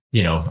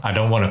 you know, I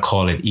don't want to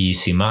call it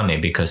easy money,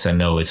 because I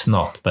know it's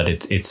not, but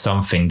it's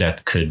something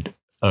that could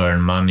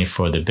earn money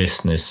for the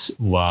business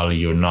while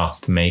you're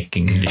not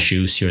making the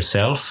shoes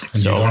yourself.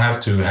 And so, you don't have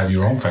to have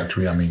your own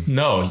factory, I mean.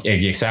 No,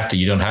 exactly.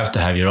 You don't have to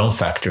have your own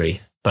factory.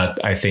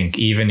 But I think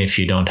even if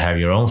you don't have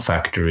your own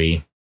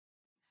factory,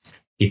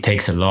 it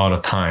takes a lot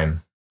of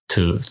time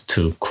to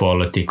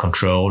quality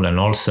control. And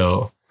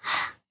also,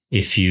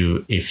 if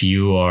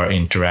you are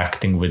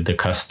interacting with the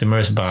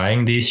customers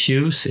buying these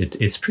shoes,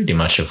 it's pretty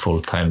much a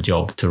full-time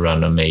job to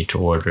run a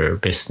made-to-order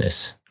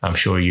business. I'm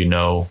sure you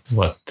know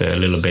what a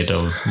little bit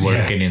of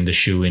working in the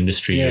shoe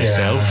industry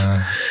yourself.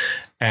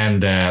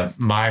 And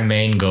my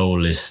main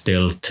goal is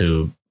still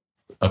to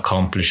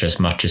accomplish as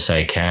much as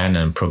I can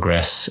and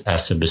progress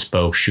as a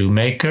bespoke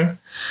shoemaker.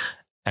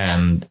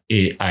 And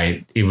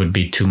it would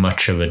be too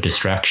much of a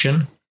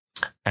distraction.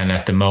 And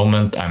at the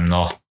moment, I'm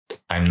not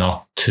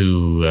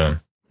too.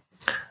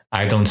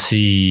 I don't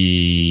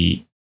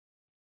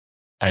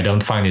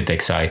find it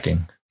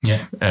exciting.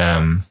 Yeah.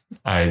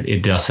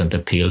 It doesn't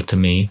appeal to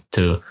me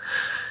to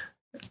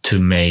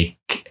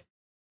make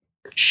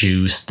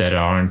shoes that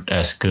aren't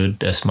as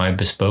good as my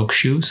bespoke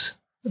shoes,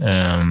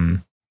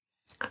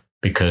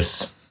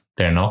 because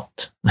they're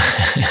not.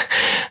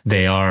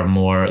 They are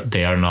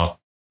not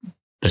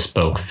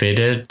bespoke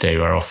fitted. They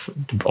are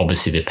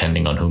obviously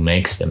depending on who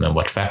makes them and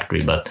what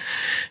factory, but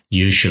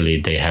usually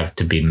they have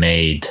to be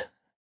made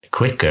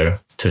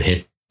quicker to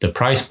hit the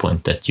price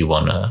point that you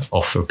want to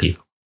offer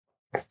people.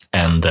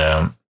 And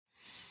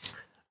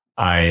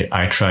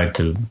I try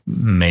to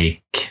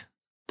make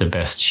the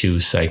best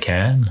shoes I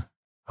can.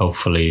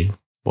 Hopefully,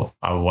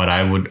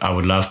 I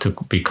would love to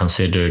be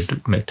considered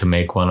to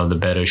make one of the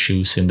better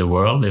shoes in the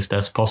world, if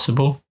that's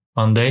possible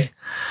one day.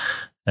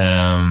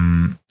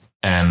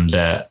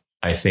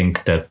 I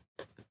think that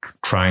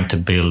trying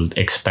to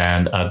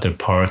expand other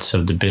parts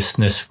of the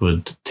business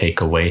would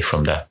take away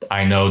from that.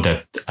 I know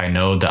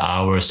the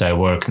hours I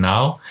work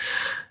now,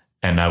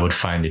 and I would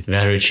find it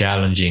very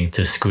challenging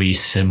to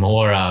squeeze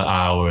more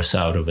hours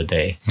out of a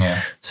day.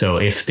 Yeah. So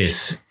if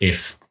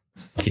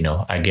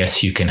I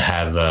guess you can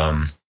have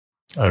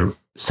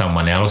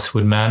someone else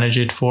would manage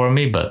it for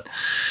me, but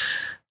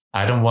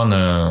I don't want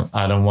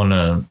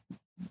to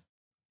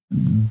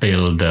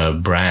build a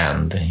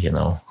brand,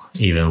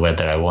 even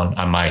whether I want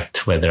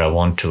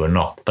to or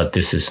not. But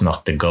this is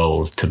not the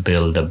goal, to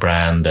build a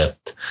brand that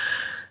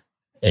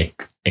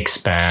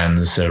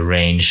expands a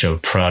range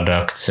of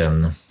products.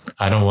 And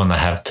I don't want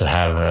to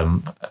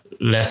have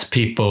less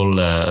people,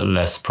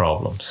 less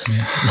problems.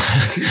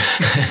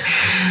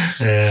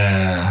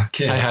 Yeah.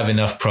 Okay. I have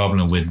enough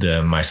problem with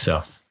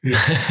myself.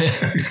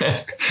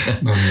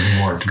 No need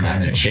more to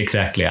manage.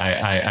 Exactly.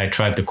 I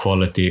tried to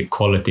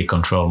quality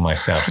control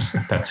myself.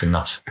 That's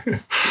enough.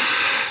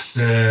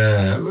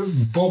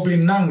 Bobby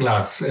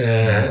Nanglas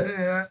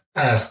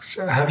asks,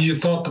 have you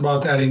thought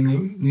about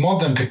adding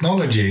modern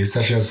technology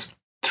such as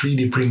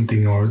 3D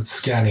printing or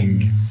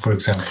scanning, for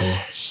example?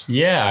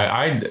 Yeah,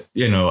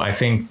 I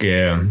think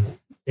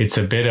it's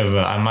a bit of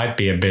I might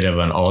be a bit of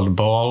an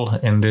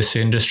oddball in this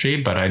industry,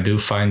 but I do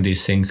find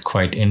these things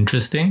quite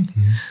interesting.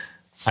 Mm-hmm.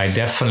 I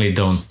definitely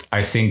don't.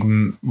 I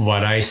think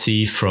what I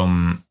see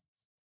from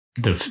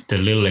the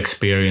little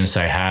experience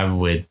I have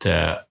with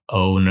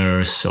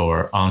owners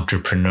or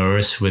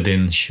entrepreneurs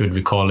within, should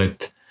we call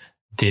it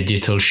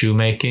digital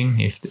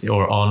shoemaking,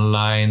 or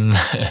online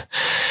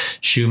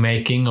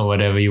shoemaking, or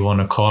whatever you want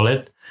to call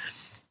it.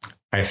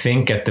 I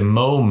think at the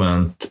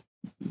moment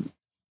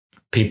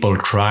people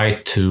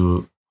try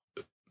to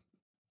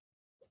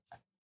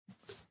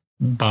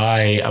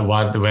buy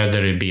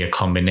whether it be a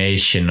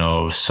combination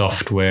of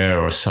software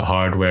or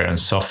hardware and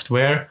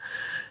software,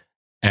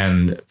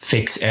 and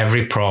fix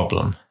every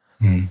problem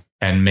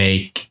and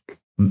make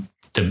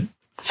the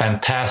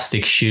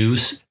fantastic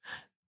shoes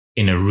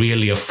in a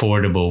really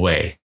affordable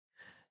way.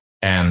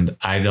 And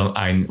I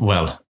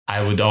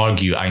would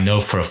argue, I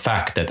know for a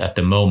fact that at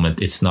the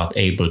moment it's not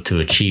able to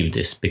achieve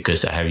this,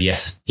 because I have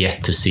yet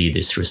to see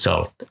this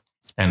result.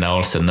 And I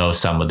also know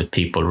some of the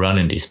people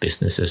running these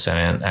businesses,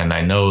 and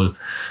I know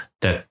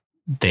that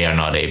they are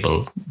not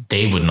able,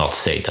 they would not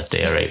say that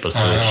they are able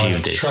to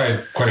achieve this.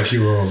 I've tried quite a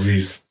few of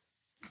these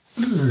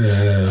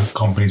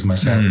companies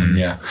myself, and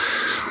the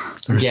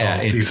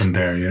result isn't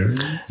there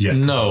yet.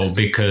 No,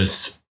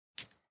 because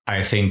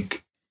I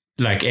think,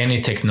 like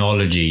any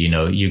technology,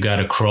 you got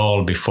to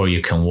crawl before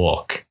you can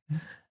walk.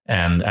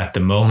 And at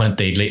the moment,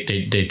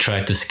 they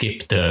try to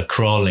skip the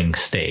crawling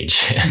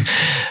stage.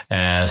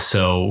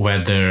 So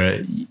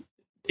whether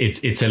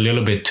it's a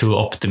little bit too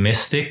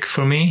optimistic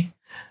for me,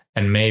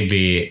 and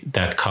maybe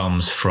that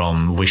comes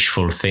from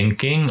wishful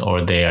thinking,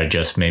 or they are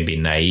just maybe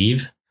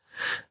naive.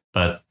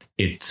 But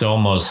it's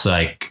almost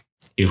like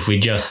if we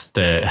just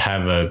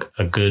have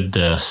a good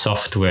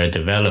software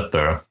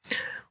developer,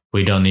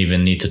 we don't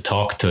even need to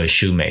talk to a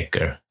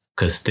shoemaker,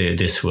 because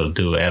this will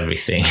do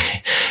everything.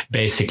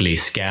 Basically,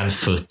 scan,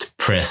 foot,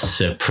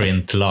 press,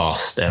 print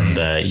last,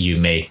 and you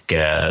make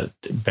the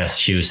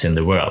best shoes in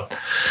the world.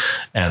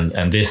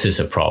 And this is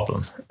a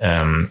problem.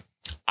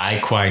 I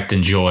quite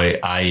enjoy.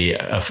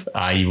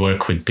 I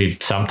work with people.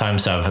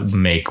 Sometimes I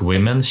make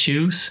women's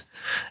shoes,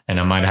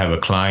 and I might have a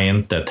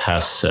client that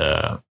has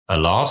a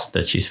last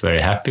that she's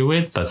very happy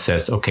with, but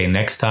says, okay,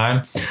 next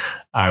time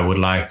I would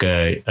like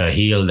a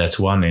heel that's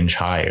 1 inch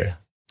higher.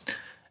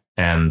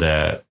 And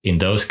in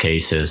those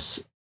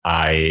cases,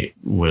 I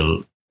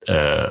will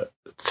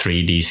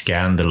 3D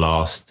scan the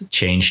last,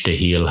 change the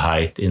heel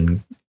height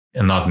in,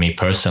 not me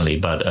personally,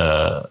 but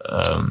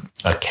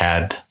a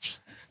CAD,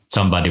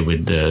 somebody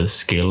with the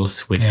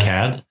skills with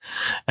CAD,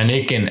 and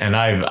they can. And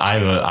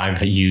I've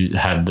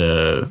had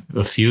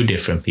a few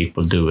different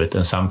people do it,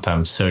 and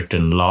sometimes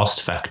certain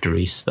last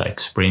factories like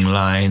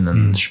Springline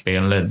and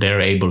Spengler, they're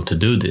able to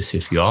do this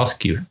if you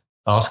ask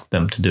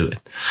them to do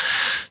it.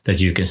 That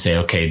you can say,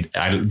 okay,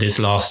 this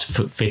last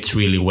fits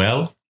really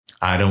well.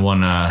 I don't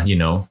want to,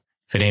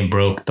 if it ain't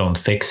broke, don't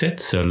fix it.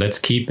 So let's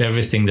keep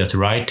everything that's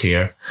right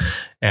here,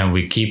 and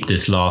we keep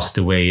this last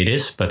the way it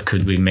is. But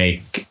could we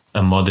make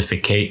a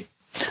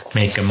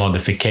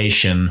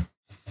modification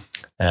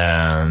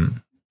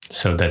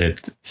so that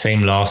it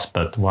same last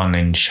but 1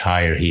 inch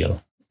higher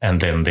heel,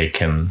 and then they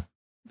can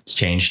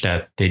change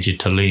that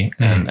digitally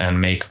and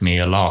make me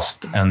a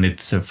last. And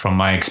it's from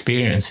my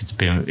experience,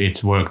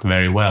 it's worked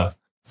very well.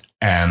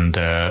 And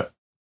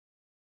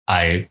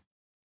I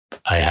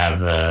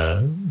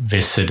have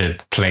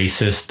visited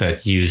places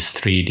that use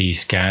 3D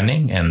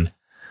scanning, and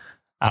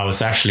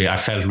I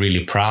felt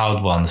really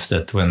proud once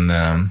that when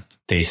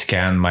they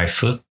scanned my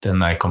foot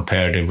and I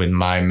compared it with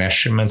my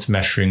measurements,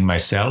 measuring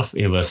myself,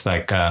 it was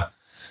like a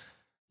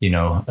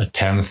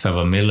 1/10 of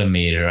a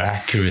millimeter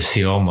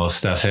accuracy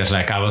almost. I felt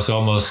like I was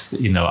almost,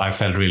 I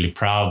felt really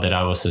proud that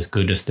I was as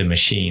good as the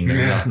machine,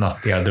 and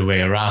not the other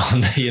way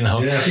around, Yeah,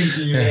 I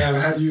think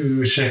I've had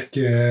you check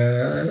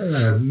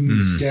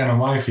scan on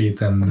my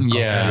feet and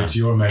compare it to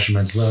your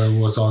measurements, where it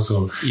was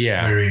also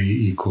very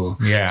equal.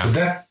 Yeah. So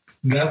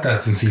that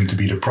doesn't seem to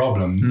be the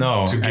problem.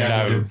 No. To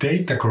gather the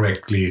data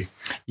correctly.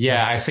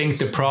 Yeah, I think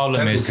the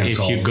problem is if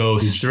you go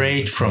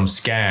straight from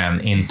scan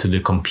into the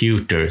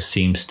computer,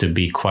 seems to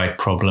be quite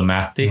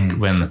problematic.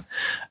 When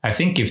I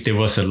think if there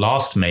was a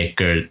last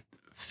maker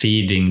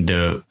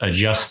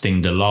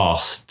adjusting the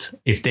last,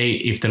 if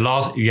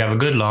you have a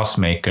good last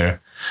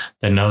maker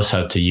that knows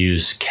how to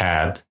use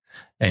CAD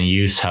and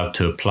use how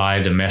to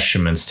apply the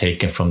measurements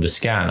taken from the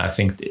scan, I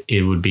think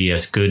it would be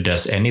as good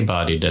as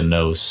anybody that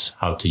knows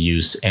how to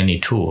use any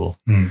tool.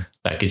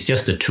 Like, it's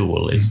just a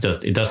tool.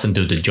 It doesn't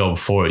do the job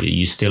for you.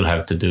 You still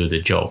have to do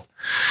the job.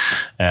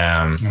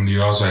 And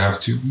you also have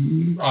to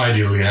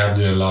ideally have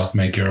the last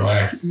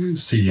maker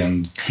see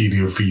and feel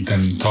your feet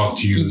and talk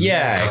to you.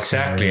 Yeah,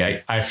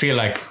 exactly. I feel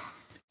like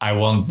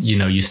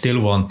you still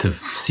want to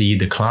see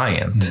the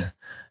client.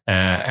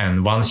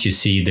 And once you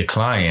see the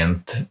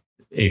client,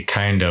 it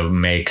kind of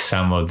makes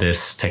some of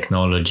this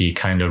technology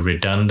kind of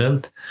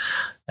redundant.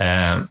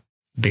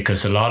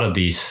 Because a lot of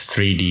these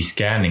 3D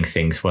scanning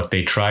things, what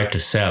they try to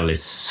sell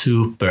is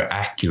super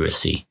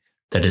accuracy.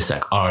 That is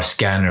like, our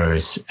scanner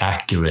is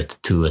accurate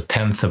to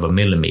 1/10 of a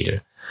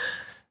millimeter.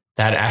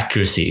 That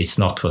accuracy is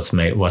not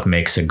what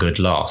makes a good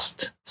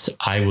last. So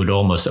I would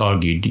almost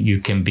argue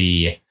you can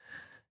be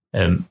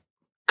a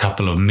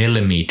couple of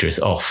millimeters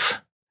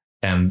off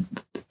and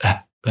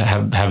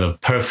have a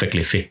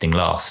perfectly fitting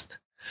last.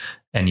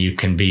 And you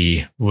can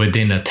be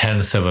within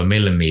 1/10 of a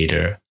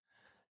millimeter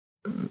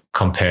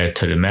compared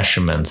to the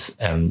measurements,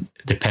 and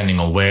depending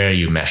on where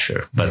you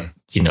measure, but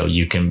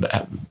you can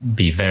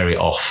be very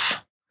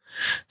off.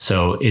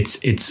 So it's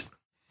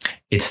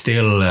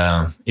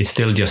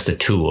still just a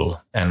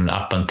tool, and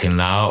up until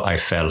now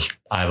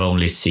I've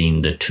only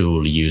seen the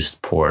tool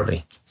used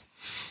poorly.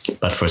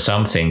 But for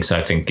some things,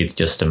 I think it's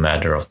just a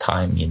matter of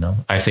time.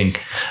 I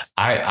think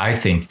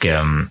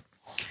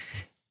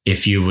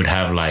if you would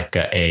have like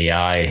an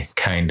AI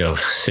kind of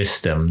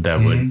system that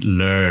would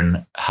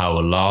learn how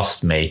a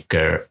last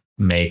maker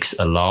makes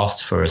a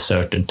last for a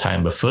certain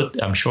time of foot,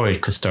 I'm sure it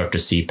could start to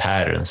see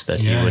patterns that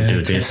he would do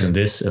exactly this and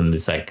this. And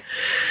it's like,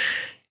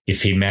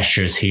 if he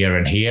measures here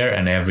and here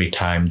and every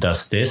time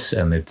does this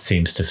and it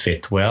seems to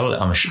fit well,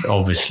 I'm sure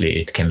obviously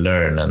it can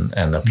learn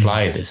and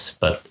apply this.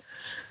 But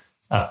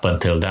up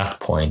until that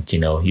point,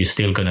 you're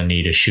still going to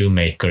need a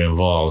shoemaker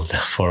involved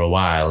for a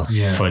while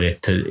for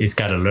it to, it's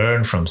got to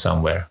learn from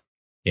somewhere,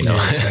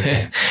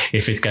 exactly.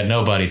 If it's got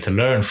nobody to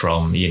learn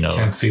from,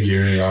 can't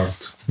figure it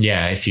out.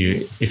 Yeah. If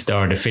the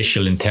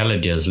artificial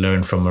intelligence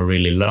learn from a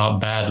really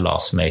bad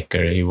last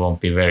maker, he won't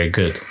be very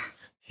good.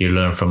 If you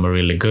learn from a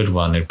really good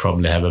one, you'll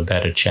probably have a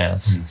better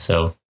chance.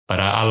 So, but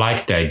I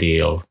like the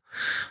idea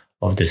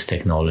of this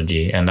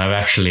technology. And I've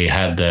actually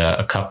had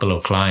a couple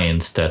of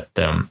clients that,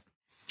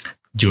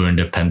 during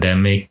the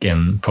pandemic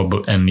and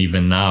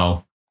even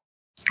now,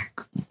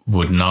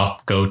 would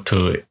not go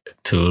to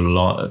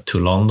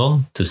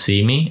London to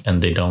see me,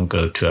 and they don't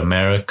go to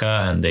America,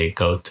 and they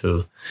go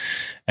to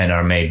and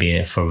are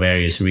maybe for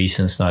various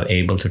reasons not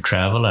able to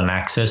travel and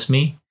access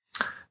me.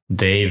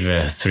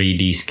 They've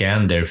 3D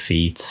scanned their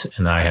feet,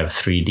 and I have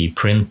 3D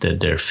printed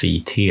their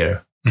feet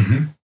here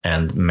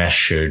and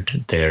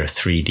measured their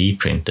 3D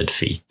printed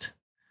feet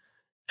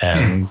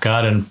and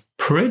gotten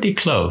pretty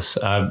close.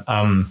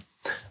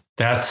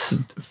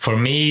 For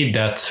me,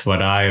 that's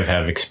what I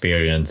have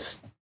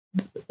experienced.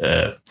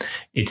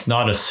 It's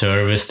not a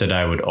service that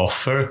I would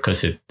offer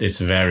because it's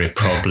very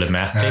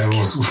problematic.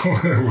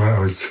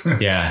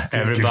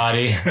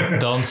 Everybody,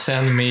 don't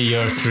send me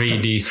your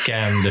 3D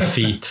scan the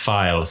feet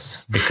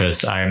files,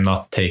 because I'm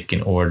not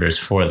taking orders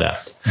for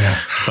that.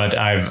 But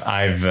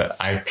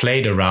I've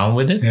played around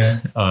with it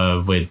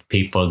with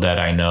people that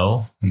I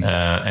know,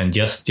 and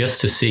just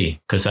to see,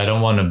 because I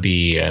don't want to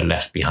be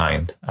left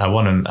behind. I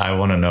want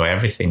to know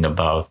everything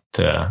about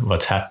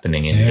what's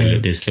happening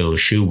in this little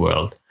shoe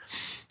world.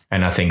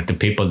 And I think the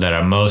people that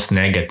are most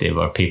negative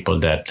are people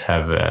that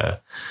have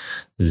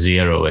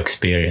zero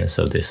experience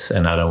of this,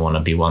 and I don't want to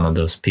be one of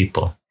those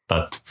people.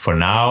 But for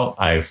now,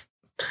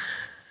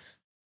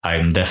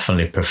 I'm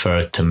definitely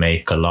prefer to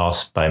make a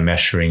last by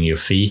measuring your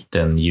feet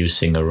and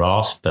using a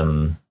rasp.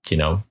 And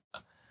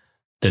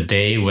the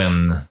day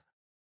when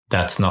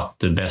that's not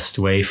the best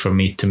way for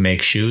me to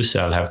make shoes,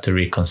 I'll have to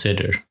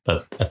reconsider.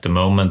 But at the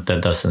moment,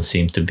 that doesn't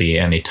seem to be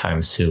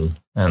anytime soon.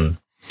 And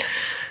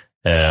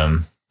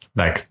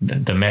like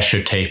the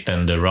measure tape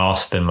and the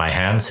rasp in my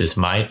hands is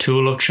my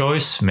tool of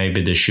choice. Maybe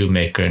the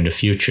shoemaker in the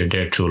future,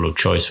 their tool of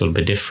choice will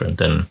be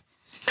different. And,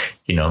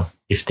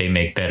 if they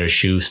make better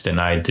shoes than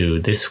I do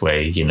this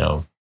way,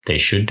 they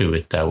should do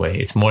it that way.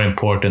 It's more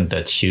important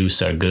that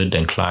shoes are good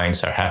and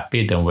clients are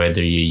happy than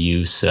whether you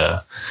use,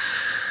 a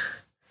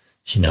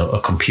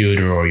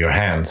computer or your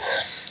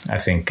hands. I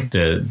think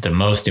the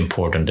most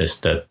important is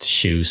that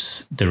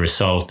the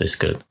result is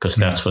good, because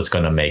that's what's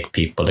going to make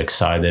people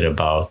excited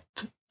about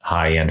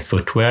high-end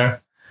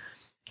footwear.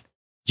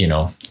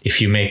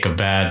 If you make a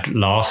bad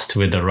last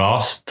with a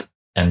rasp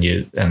and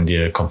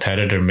your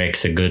competitor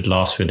makes a good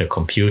last with a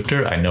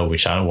computer, I know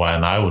which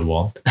one I would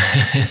want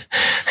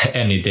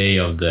any day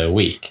of the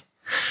week.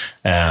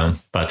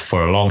 But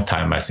for a long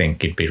time, I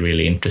think it'd be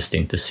really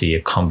interesting to see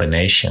a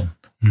combination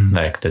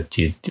like that.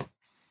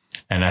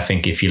 And I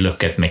think if you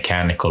look at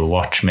mechanical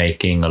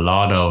watchmaking, a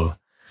lot of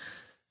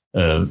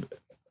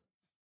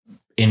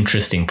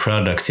interesting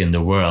products in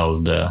the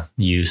world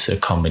use a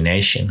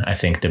combination. I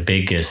think the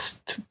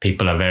biggest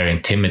people are very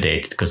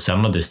intimidated because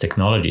some of this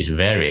technology is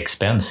very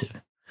expensive.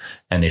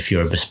 And if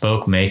you're a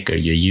bespoke maker,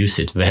 you use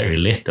it very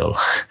little.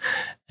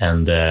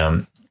 And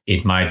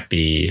it might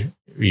be,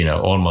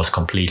 almost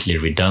completely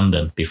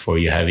redundant before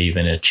you have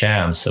even a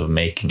chance of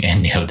making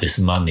any of this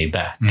money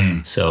back.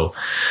 So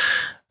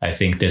I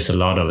think there's a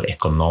lot of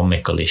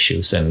economical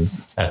issues. And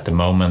at the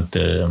moment,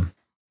 if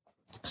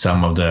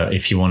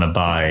you want to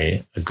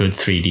buy a good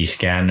 3D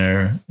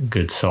scanner,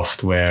 good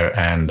software,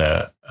 and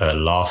a a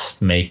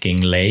last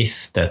making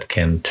lathe that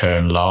can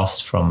turn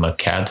last from a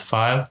CAD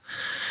file,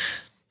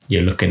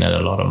 you're looking at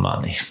a lot of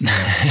money.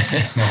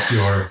 It's not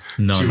your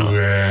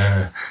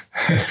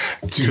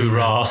two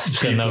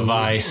rasps and a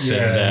vice.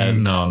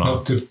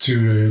 Not the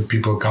two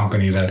people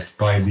company that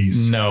buy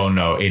these.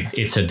 No,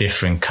 it's a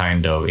different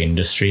kind of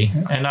industry.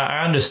 And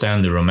I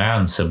understand the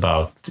romance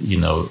about,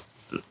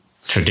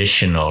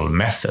 traditional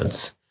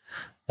methods.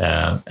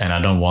 And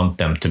I don't want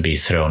them to be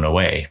thrown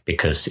away,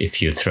 because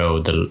if you throw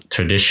the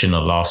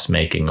traditional last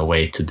making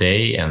away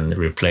today and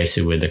replace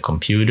it with a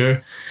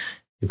computer,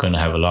 you're going to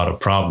have a lot of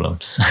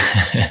problems.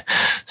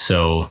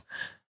 So,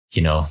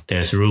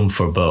 there's room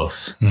for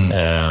both.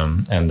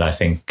 And I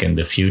think in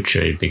the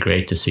future, it'd be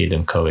great to see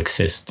them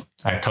coexist.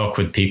 I talk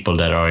with people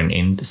that are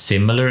in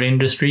similar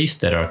industries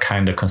that are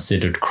kind of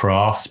considered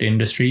craft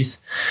industries,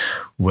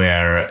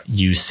 where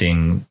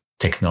using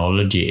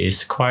technology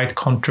is quite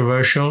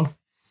controversial.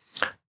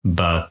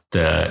 But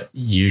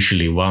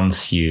usually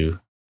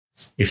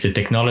if the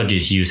technology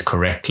is used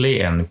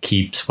correctly and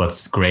keeps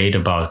what's great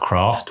about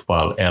craft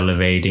while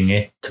elevating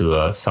it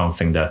to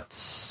something that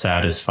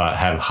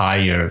have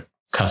higher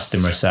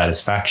customer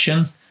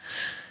satisfaction,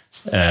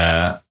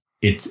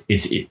 it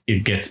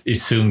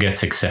soon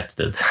gets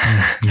accepted.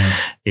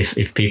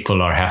 If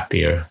people are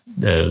happier,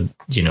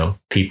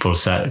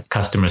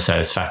 customer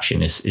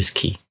satisfaction is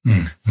key.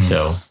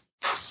 So.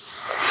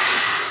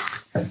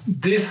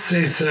 This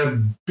is a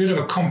bit of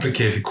a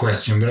complicated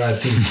question, but I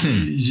think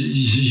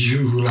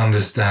you will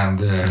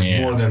understand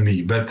more than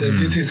me. But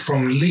this is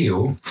from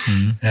Leo,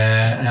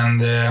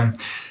 and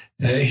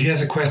he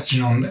has a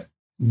question on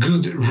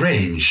good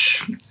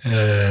range,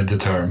 the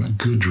term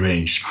good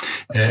range.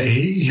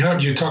 He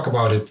heard you talk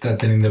about it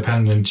at an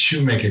independent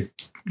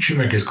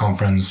shoemakers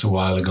conference a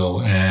while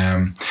ago.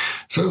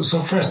 So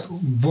first,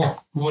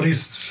 what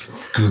is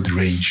good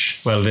range?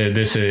 Well,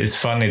 it's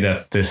funny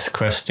that this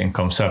question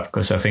comes up,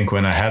 because I think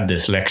when I had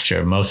this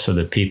lecture, most of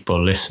the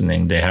people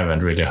listening, they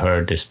haven't really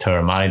heard this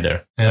term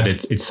either. Yeah.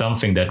 But it's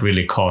something that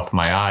really caught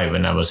my eye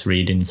when I was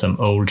reading some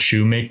old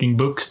shoemaking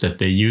books, that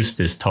they use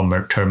this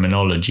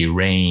terminology,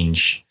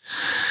 range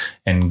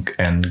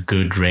and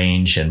good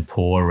range and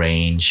poor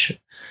range,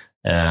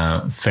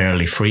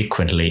 fairly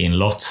frequently in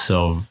lots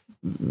of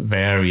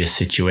various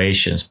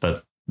situations.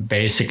 But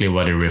basically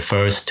what it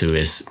refers to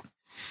is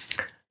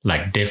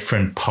like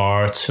different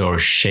parts or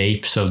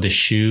shapes of the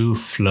shoe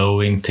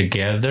flowing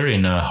together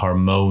in a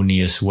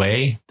harmonious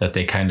way, that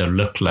they kind of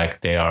look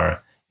like they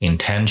are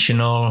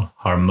intentional,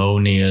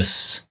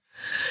 harmonious,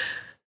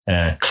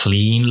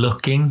 clean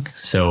looking.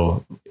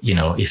 So,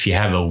 if you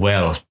have a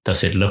welt,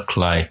 does it look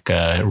like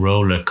a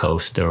roller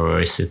coaster,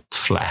 or is it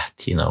flat,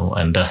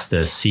 and does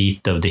the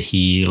seat of the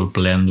heel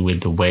blend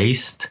with the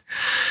waist?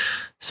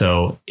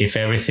 So if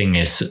everything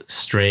is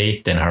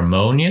straight and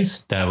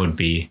harmonious, that would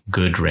be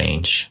good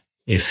range.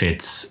 If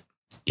it's,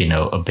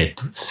 a bit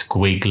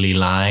squiggly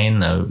line,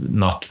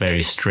 not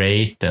very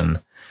straight,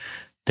 and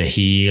the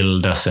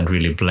heel doesn't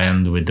really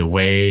blend with the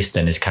waist,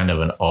 and it's kind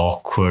of an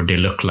awkward, they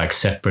look like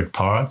separate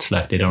parts,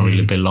 like they don't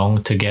really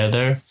belong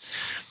together,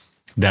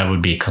 that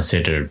would be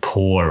considered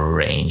poor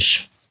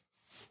range.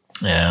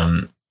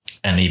 And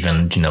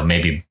even,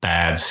 maybe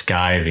bad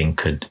skiving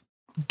could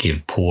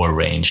give poor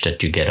range,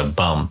 that you get a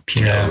bump,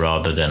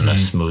 rather than a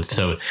smooth.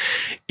 So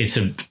it's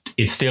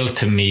still,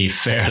 to me,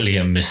 fairly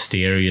a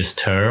mysterious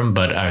term,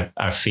 but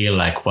I feel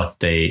like what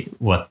they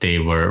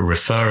were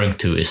referring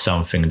to is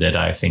something that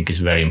I think is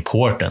very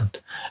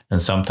important.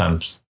 And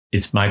sometimes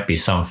it might be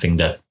something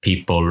that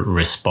people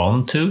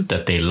respond to,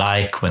 that they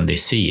like when they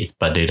see it,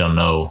 but they don't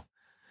know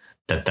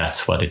that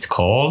that's what it's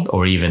called,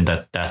 or even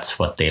that that's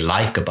what they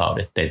like about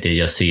it. That they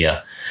just see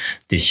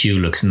this shoe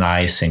looks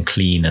nice and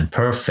clean and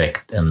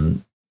perfect,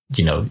 and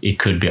it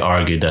could be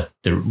argued that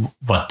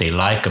what they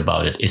like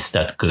about it is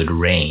that good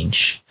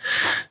range.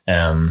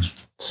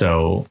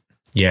 So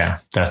yeah,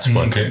 that's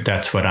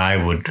what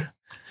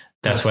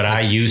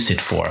I use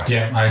it for.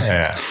 Yeah, I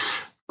see.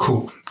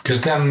 Cool.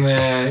 Because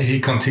then he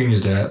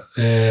continues there.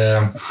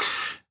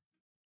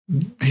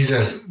 He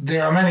says,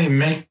 there are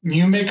many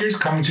new makers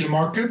coming to the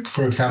market,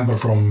 for example,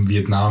 from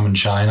Vietnam and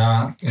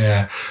China,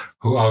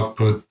 who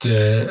output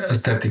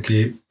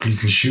aesthetically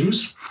pleasing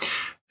shoes.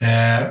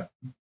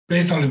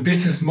 Based on the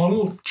business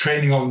model,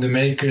 training of the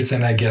makers,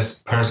 and I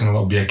guess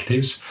personal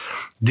objectives,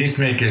 these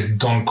makers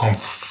don't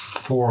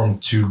conform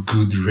to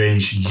good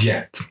range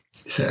yet,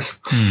 he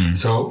says.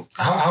 So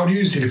how do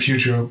you see the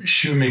future of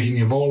shoemaking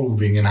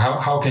evolving, and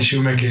how can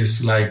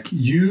shoemakers like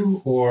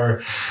you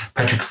or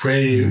Patrick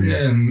Frey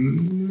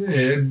and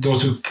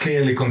those who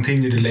clearly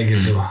continue the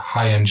legacy of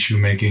high-end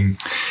shoemaking,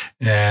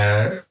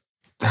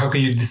 how can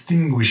you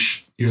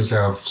distinguish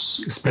yourself,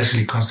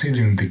 especially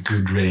considering the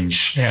good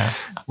range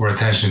or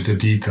attention to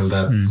detail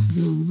that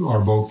are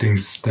both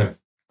things that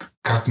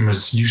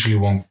customers usually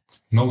won't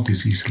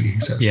notice easily, he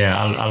says. Yeah,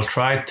 I'll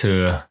try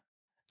to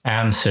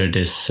answer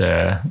this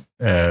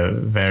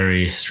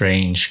very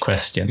strange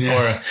question,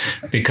 or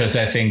because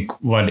I think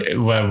what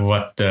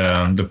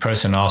the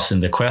person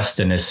asking the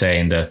question is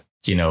saying that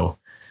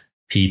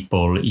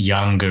people,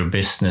 younger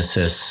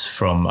businesses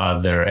from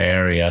other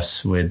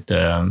areas with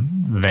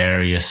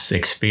various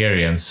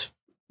experience,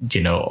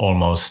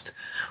 almost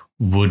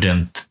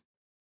wouldn't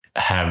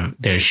have,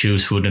 their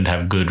shoes wouldn't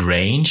have good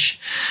range,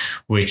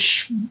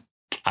 which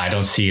I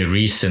don't see a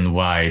reason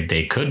why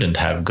they couldn't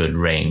have good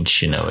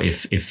range.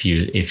 If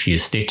you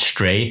stitch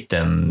straight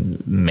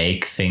and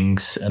make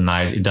things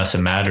nice, it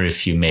doesn't matter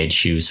if you made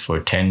shoes for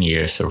 10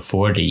 years or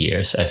 40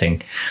 years. I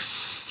think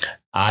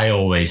I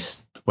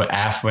always,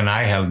 when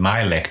I held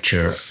my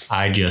lecture,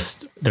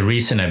 the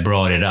reason I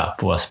brought it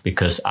up was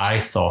because I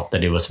thought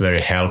that it was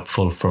very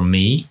helpful for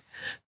me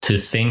to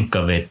think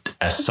of it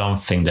as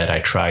something that I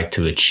tried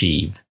to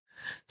achieve.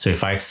 So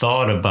if I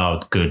thought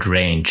about good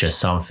range as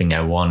something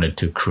I wanted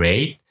to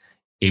create,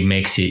 it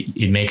makes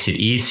it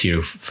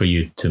easier for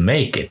you to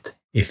make it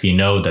if you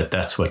know that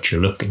that's what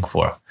you're looking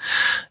for.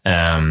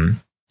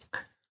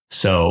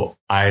 So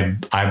I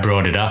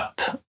brought it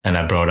up, and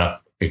I brought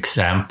up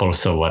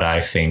examples of what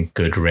I think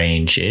good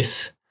range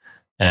is,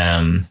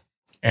 and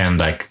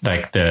like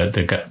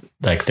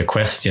the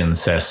question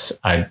says,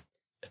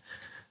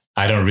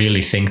 I don't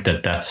really think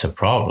that that's a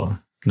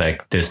problem.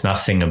 Like, there's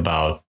nothing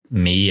about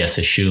me as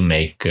a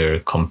shoemaker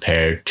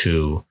compared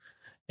to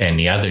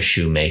any other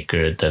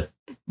shoemaker that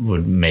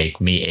would make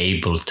me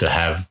able to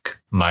have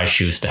my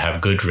shoes to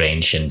have good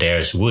range and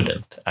theirs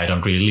wouldn't. I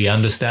don't really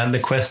understand the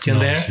question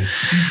there,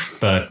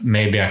 but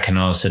maybe I can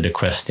answer the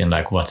question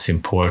like what's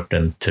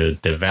important to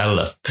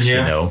develop,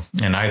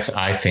 and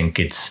I think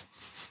it's,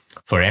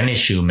 for any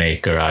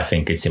shoemaker, I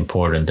think it's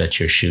important that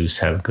your shoes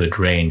have good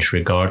range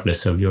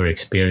regardless of your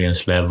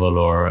experience level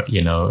or,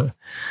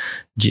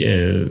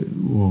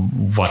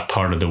 what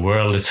part of the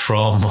world it's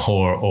from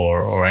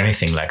or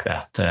anything like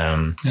that.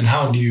 And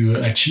how do you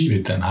achieve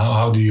it then?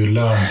 How do you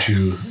learn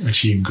to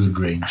achieve good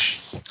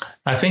range?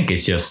 I think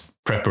it's just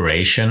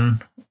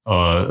preparation,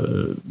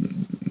 or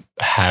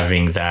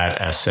having that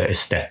as an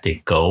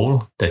aesthetic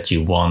goal, that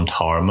you want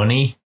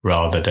harmony,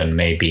 rather than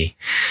maybe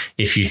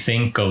if you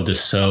think of the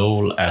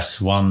sole as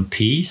one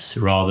piece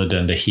rather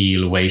than the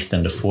heel, waist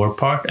and the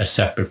forepart as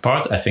separate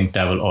parts. I think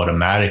that will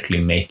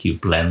automatically make you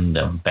blend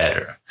them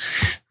better,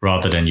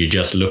 rather than you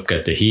just look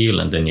at the heel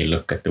and then you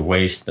look at the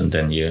waist and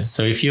then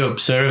so if you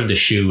observe the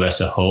shoe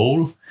as a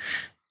whole,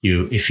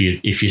 if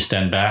you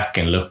stand back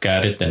and look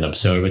at it and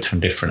observe it from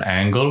different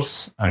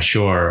angles, I'm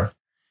sure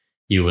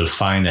you will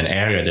find an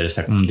area that is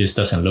like, this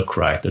doesn't look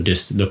right, or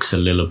this looks a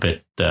little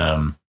bit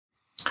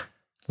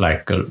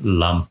like a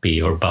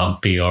lumpy or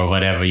bumpy or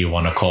whatever you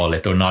want to call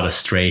it, or not a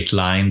straight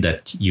line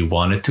that you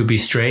want it to be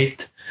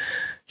straight.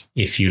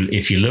 If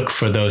you look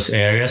for those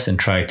areas and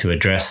try to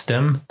address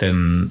them,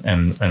 then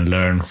and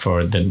learn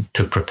for them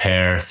to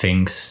prepare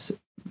things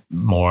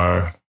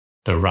more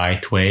the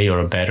right way or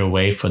a better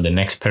way for the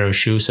next pair of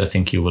shoes, I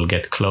think you will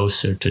get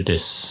closer to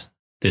this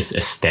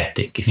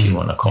aesthetic, if you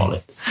want to call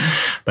it.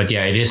 But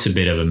yeah, it is a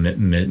bit of a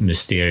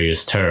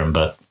mysterious term,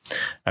 but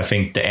I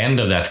think the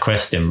end of that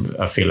question,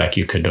 I feel like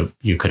you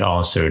could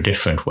answer a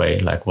different way.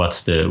 Like,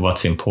 what's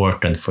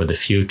important for the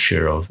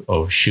future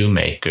of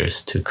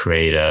shoemakers to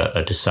create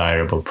a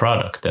desirable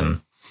product?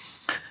 And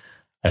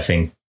I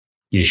think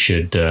you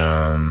should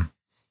try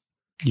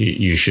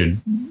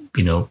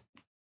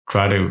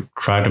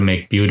to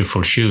make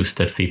beautiful shoes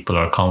that people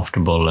are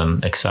comfortable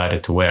and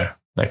excited to wear.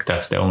 Like,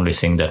 that's the only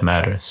thing that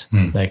matters.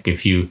 Like,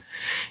 if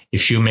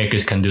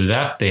shoemakers can do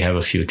that, they have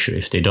a future.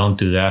 If they don't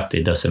do that,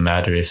 it doesn't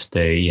matter if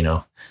they,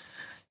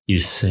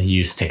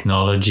 use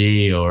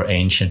technology or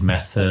ancient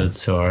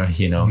methods or,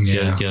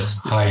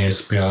 just high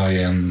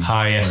SPI and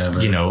whatever.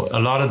 A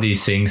lot of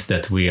these things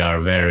that we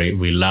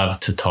love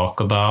to talk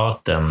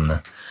about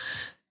and,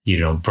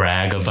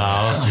 brag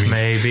about,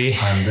 maybe.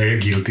 I'm very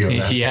guilty of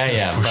that.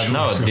 Yeah. But sure,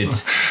 no,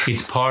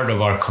 it's part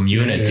of our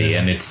community,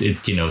 and it's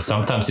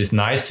sometimes it's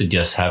nice to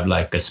just have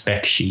like a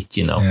spec sheet,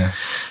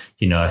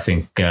 I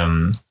think,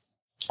 and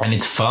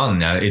it's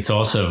fun. It's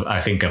also, I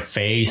think, a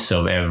phase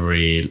of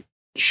every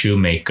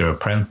shoemaker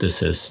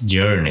apprentice's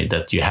journey,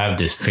 that you have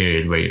this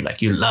period where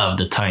you love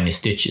the tiny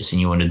stitches and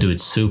you want to do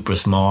it super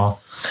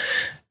small.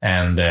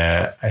 And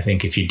I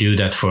think if you do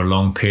that for a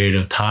long period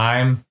of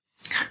time,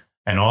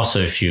 and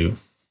also if you,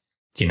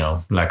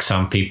 like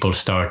some people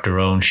start their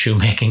own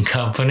shoemaking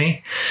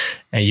company,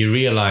 and you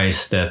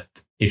realize that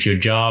if your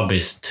job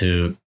is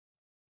to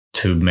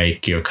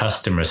make your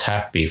customers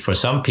happy, for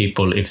some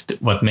people, if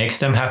what makes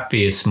them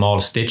happy is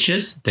small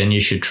stitches, then you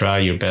should try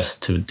your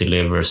best to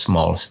deliver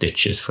small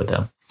stitches for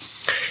them.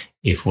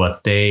 If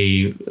what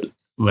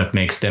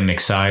makes them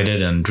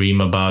excited and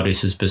dream about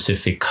is a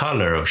specific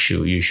color of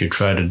shoe, you should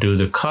try to do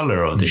the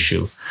color of the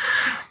shoe.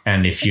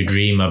 And if you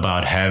dream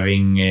about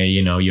having,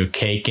 your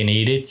cake and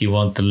eat it, you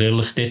want the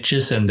little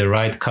stitches and the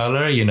right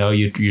color, you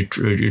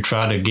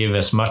try to give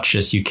as much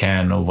as you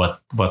can of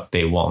what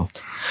they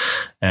want.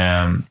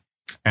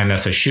 And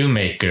as a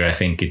shoemaker, I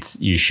think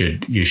you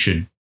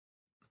should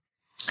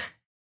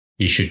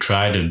you should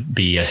try to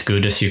be as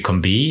good as you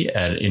can be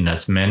in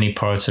as many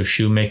parts of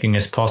shoemaking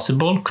as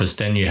possible, because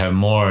then you have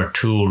more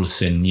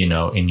tools in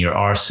your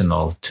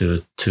arsenal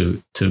to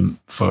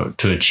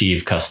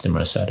achieve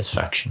customer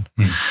satisfaction.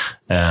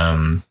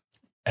 And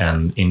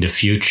in the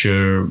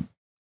future,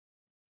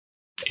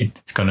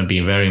 it's going to be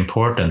very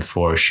important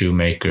for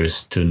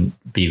shoemakers to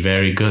be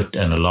very good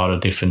at a lot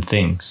of different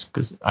things,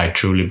 because I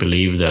truly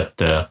believe that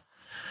the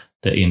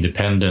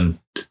independent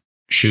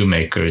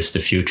shoemaker is the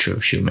future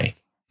of shoemaking.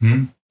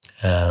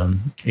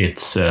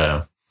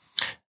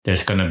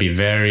 There's going to be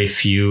very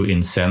few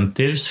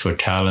incentives for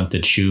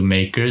talented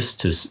shoemakers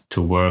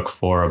to work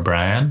for a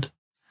brand.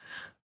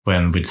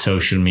 When with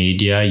social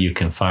media, you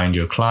can find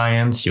your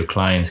clients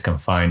can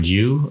find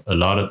you. A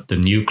lot of the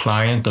new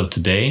client of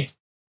today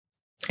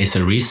is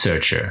a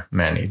researcher.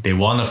 Many, they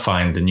want to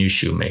find the new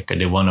shoemaker.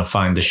 They want to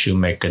find the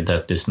shoemaker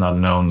that is not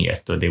known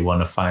yet, or they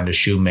want to find a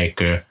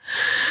shoemaker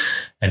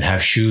and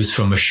have shoes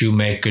from a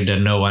shoemaker that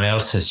no one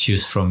else has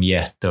shoes from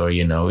yet. Or,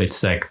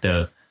 it's like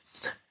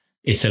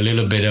it's a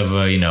little bit of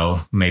a,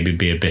 maybe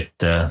be a bit,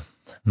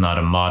 not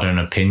a modern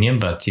opinion,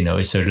 but,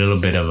 it's a little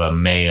bit of a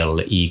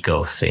male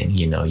ego thing.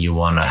 You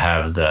want to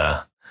have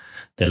the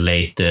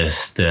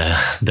latest,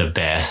 the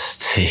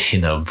best,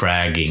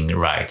 bragging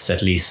rights.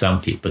 At least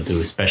some people do,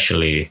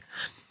 especially,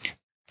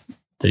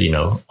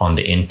 on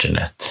the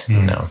internet,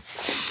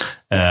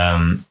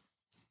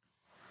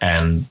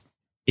 and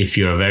if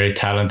you're a very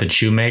talented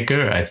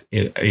shoemaker,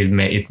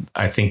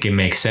 I think it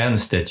makes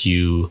sense that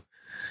you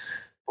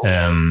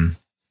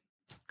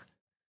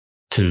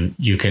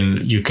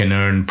can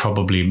earn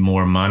probably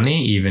more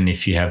money, even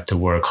if you have to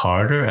work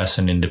harder as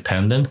an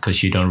independent,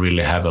 because you don't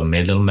really have a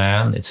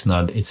middleman. It's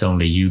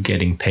only you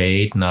getting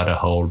paid, not a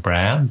whole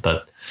brand.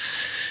 But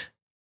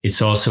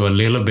it's also a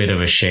little bit of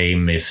a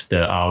shame if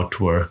the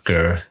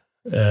outworker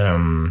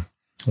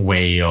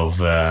way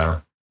of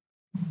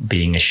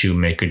being a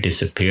shoemaker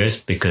disappears,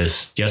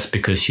 because just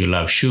because you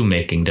love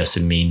shoemaking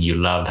doesn't mean you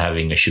love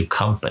having a shoe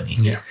company.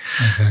 Yeah.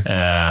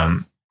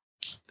 Okay.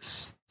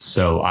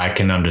 So I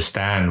can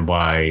understand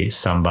why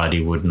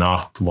somebody would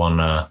not want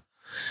to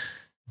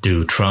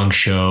do trunk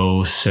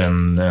shows,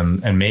 and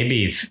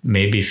maybe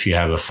if you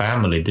have a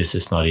family, this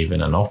is not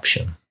even an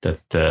option.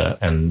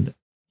 And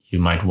you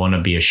might want to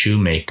be a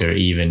shoemaker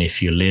even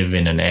if you live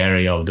in an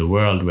area of the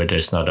world where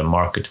there's not a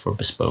market for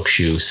bespoke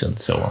shoes and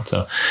so on.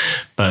 So,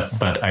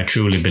 but I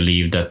truly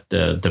believe that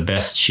the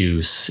best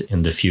shoes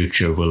in the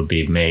future will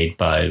be made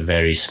by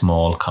very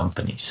small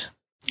companies,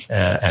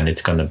 and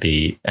it's going to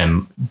be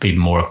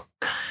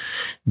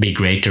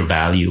greater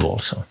value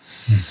also.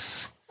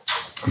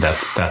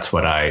 That's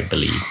what I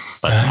believe.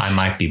 But nice. I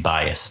might be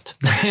biased.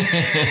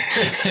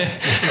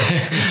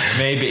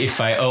 Maybe if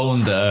I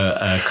owned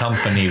a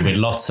company with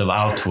lots of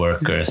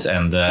outworkers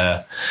and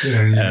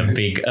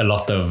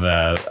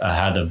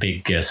had a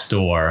big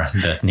store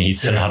that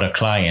needs a lot of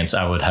clients,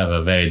 I would have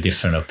a very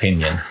different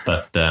opinion.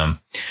 But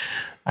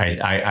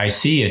I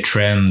see a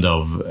trend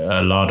of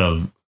a lot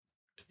of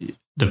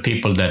the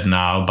people that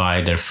now buy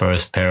their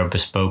first pair of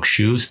bespoke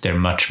shoes. They're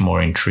much more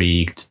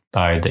intrigued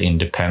by the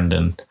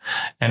independent.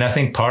 And I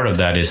think part of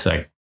that is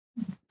like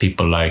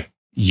people like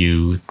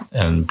you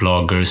and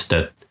bloggers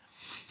that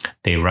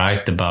they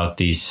write about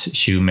these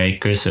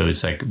shoemakers. So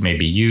it's like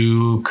maybe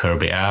you,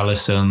 Kirby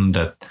Allison,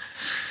 that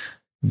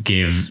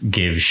give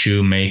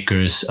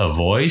shoemakers a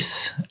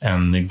voice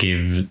and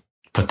give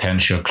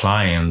potential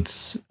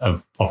clients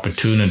an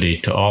opportunity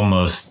to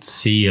almost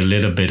see a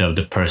little bit of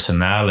the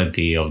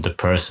personality of the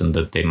person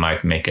that they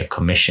might make a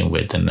commission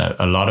with. And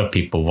a lot of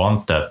people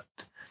want that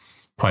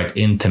quite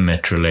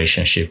intimate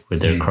relationship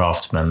with their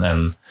craftsmen.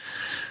 And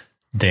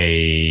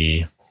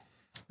there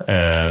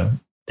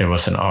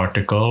was an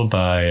article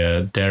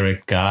by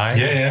Derek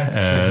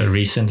Guy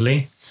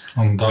recently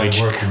on dye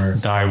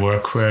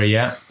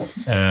workwear,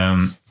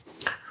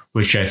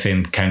 which I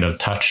think kind of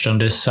touched on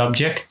this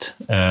subject,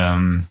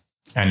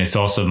 and it's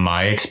also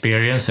my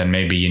experience. And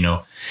maybe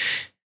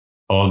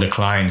all the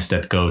clients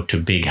that go to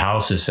big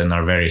houses and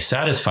are very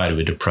satisfied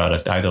with the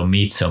product, I don't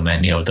meet so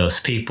many of those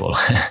people.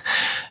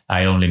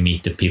 I only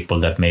meet the people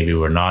that maybe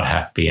were not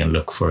happy and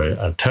look for an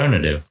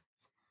alternative.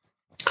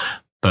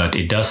 But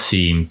it does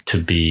seem to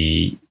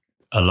be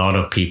a lot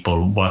of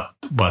people, what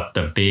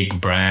the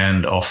big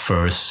brand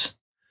offers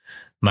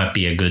might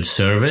be a good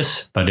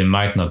service, but it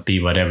might not be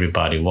what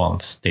everybody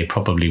wants. They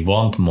probably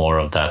want more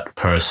of that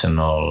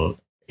personal,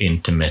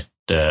 intimate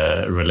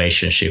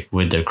relationship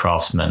with their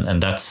craftsmen.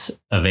 And that's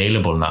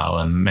available now.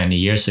 And many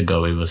years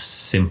ago, it was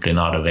simply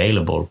not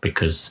available,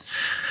 because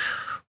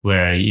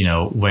where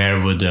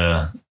would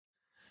a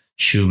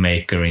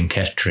shoemaker in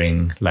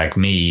Kettering like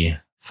me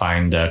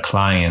find a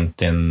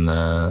client in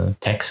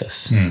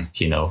Texas?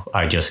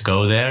 I just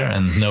go there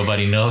and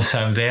nobody knows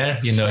I'm there.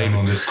 Stand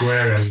on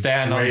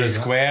the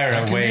square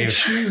and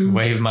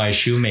wave my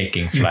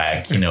shoemaking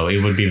flag.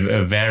 It would be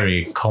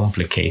very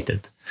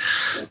complicated.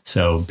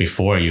 So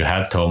before, you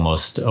had to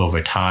almost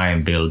over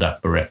time build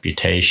up a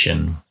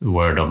reputation,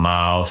 word of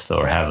mouth,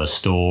 or have a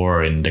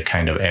store in the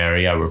kind of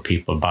area where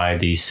people buy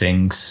these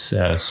things,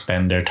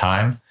 spend their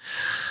time.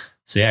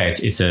 yeah,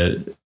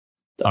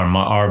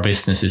 our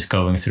business is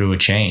going through a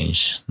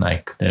change,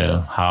 like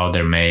how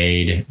they're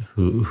made,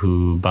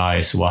 who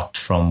buys what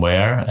from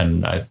where,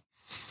 and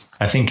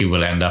I think it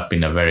will end up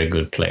in a very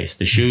good place.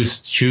 The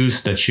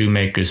shoes that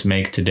shoemakers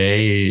make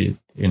today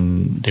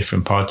in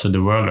different parts of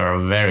the world are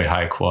of very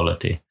high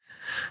quality,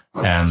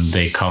 and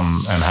they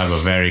come and have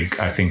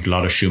I think a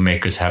lot of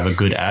shoemakers have a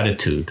good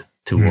attitude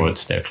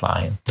towards their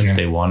client. That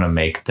they want to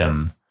make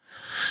them,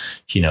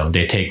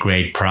 they take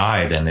great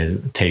pride and they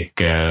take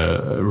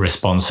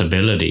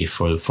responsibility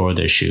for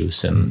their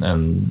shoes.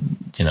 And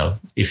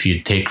if you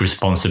take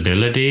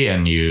responsibility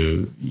and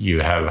you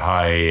have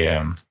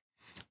high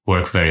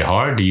work very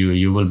hard,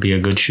 you will be a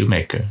good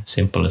shoemaker.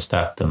 Simple as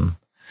that. And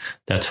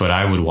that's what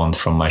I would want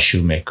from my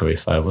shoemaker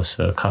if I was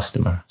a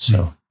customer.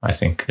 So I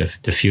think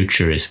the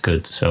future is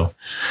good. So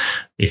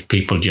if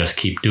people just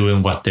keep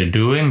doing what they're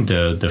doing,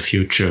 the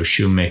future of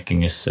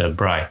shoemaking is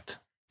bright.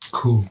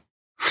 Cool.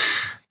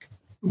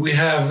 We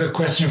have a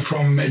question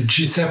from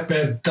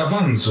Giuseppe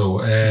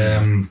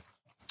Davanzo.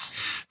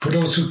 For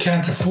those who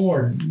can't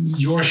afford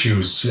your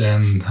shoes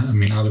and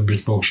other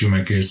bespoke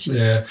shoemakers,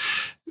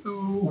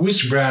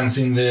 which brands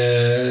in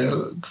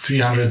the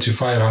 $300 to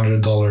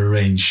 $500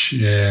 range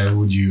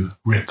would you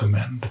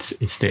recommend?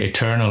 It's the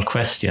eternal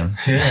question.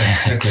 Yeah,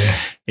 exactly.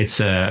 It's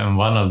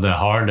one of the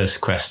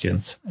hardest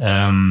questions.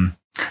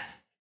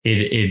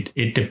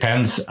 It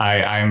depends.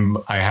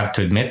 I have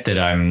to admit that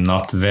I'm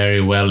not very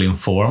well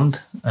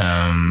informed.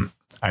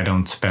 I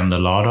don't spend a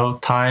lot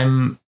of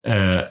time,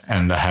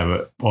 and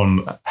I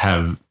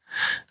have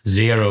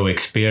zero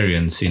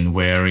experience in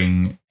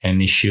wearing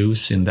any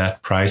shoes in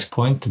that price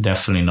point.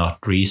 Definitely not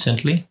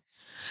recently.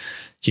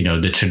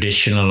 The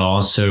traditional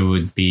answer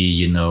would be,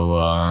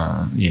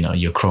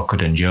 your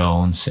Crocodile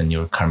Jones and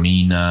your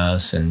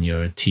Carminas and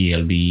your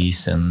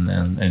TLBs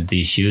and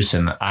these shoes.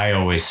 And I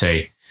always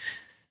say,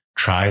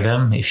 try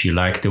them. If you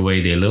like the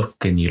way they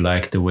look and you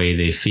like the way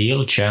they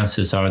feel,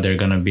 chances are they're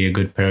going to be a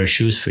good pair of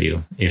shoes for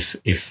you. If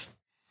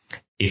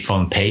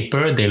on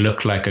paper they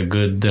look like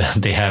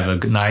they have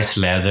a nice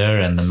leather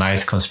and a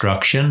nice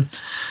construction,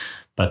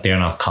 but they're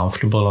not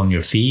comfortable on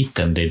your feet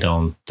and you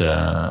don't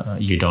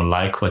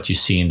like what you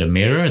see in the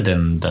mirror,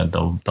 then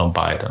don't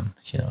buy them.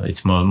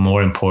 It's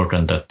more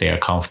important that they are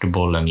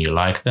comfortable and you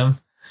like them.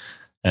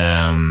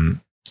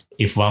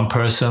 If one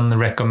person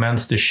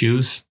recommends the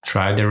shoes,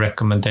 try their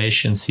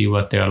recommendation, see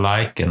what they're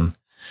like. And,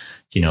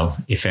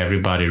 if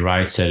everybody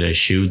writes at a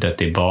shoe that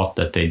they bought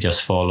that they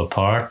just fall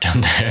apart,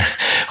 and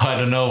I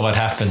don't know what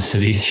happens to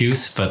these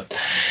shoes, but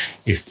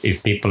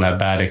if people have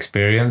bad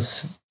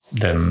experience,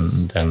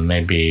 then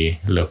maybe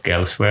look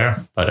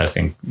elsewhere. But I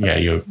think,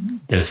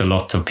 there's a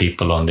lot of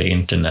people on the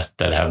internet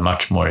that have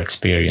much more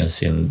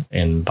experience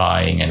in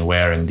buying and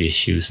wearing these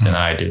shoes than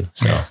I do.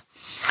 So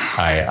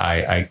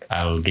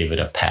I'll give it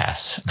a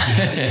pass. You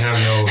have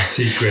no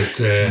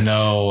secret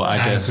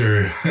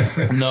answer.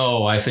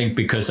 No, I think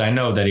because I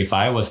know that if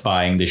I was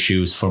buying the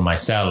shoes for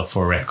myself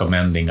or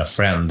recommending a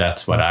friend,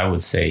 that's what I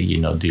would say.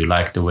 Do you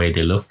like the way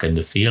they look and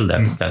the feel?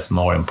 That's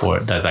more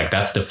important.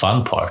 That's the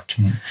fun part.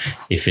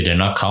 If they're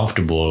not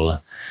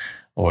comfortable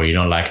or you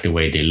don't like the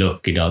way they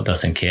look,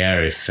 doesn't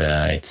care if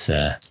it's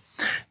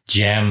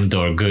gemmed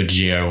or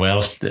Goodyear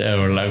welted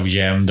or like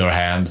gemmed or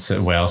hands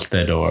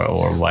welted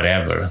or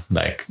whatever.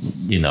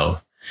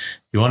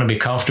 You want to be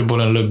comfortable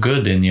and look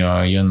good in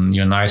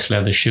your nice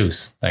leather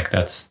shoes.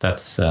 That's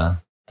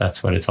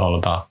what it's all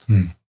about.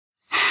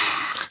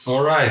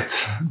 All right,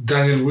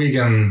 Daniel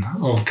Wegan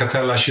of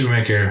Catella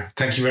Shoemaker,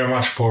 thank you very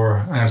much for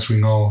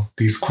answering all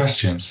these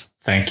questions.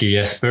 Thank you,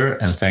 Jesper,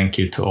 and thank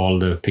you to all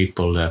the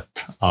people that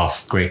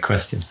asked great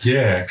questions.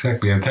 Yeah,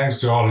 exactly. And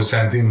thanks to all who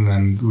sent in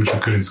and which we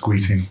couldn't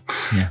squeeze in.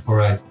 Yeah. All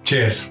right.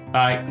 Cheers.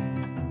 Bye.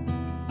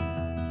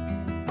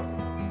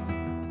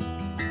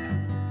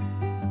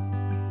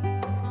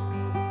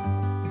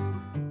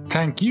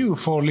 Thank you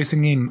for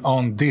listening in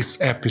on this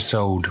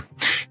episode.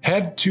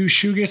 Head to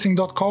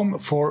shoegazing.com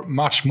for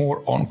much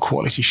more on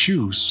quality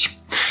shoes.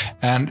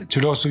 And to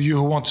those of you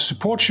who want to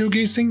support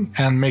shoegazing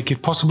and make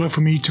it possible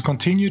for me to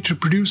continue to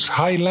produce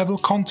high-level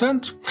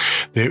content,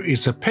 there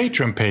is a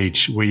Patreon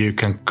page where you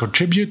can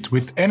contribute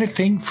with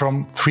anything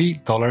from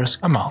 $3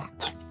 a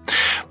month.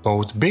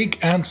 Both big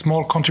and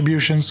small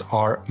contributions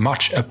are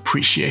much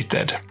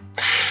appreciated.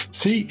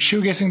 See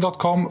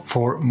shoegazing.com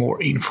for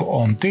more info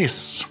on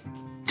this.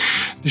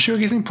 The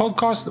Shoegazing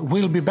podcast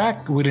will be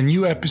back with a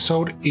new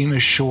episode in a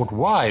short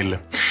while.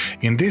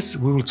 In this,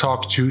 we will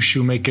talk to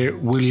shoemaker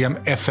William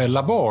F.L.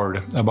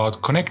 Laborde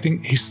about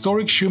connecting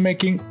historic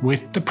shoemaking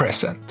with the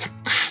present.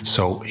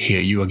 So,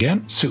 hear you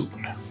again soon.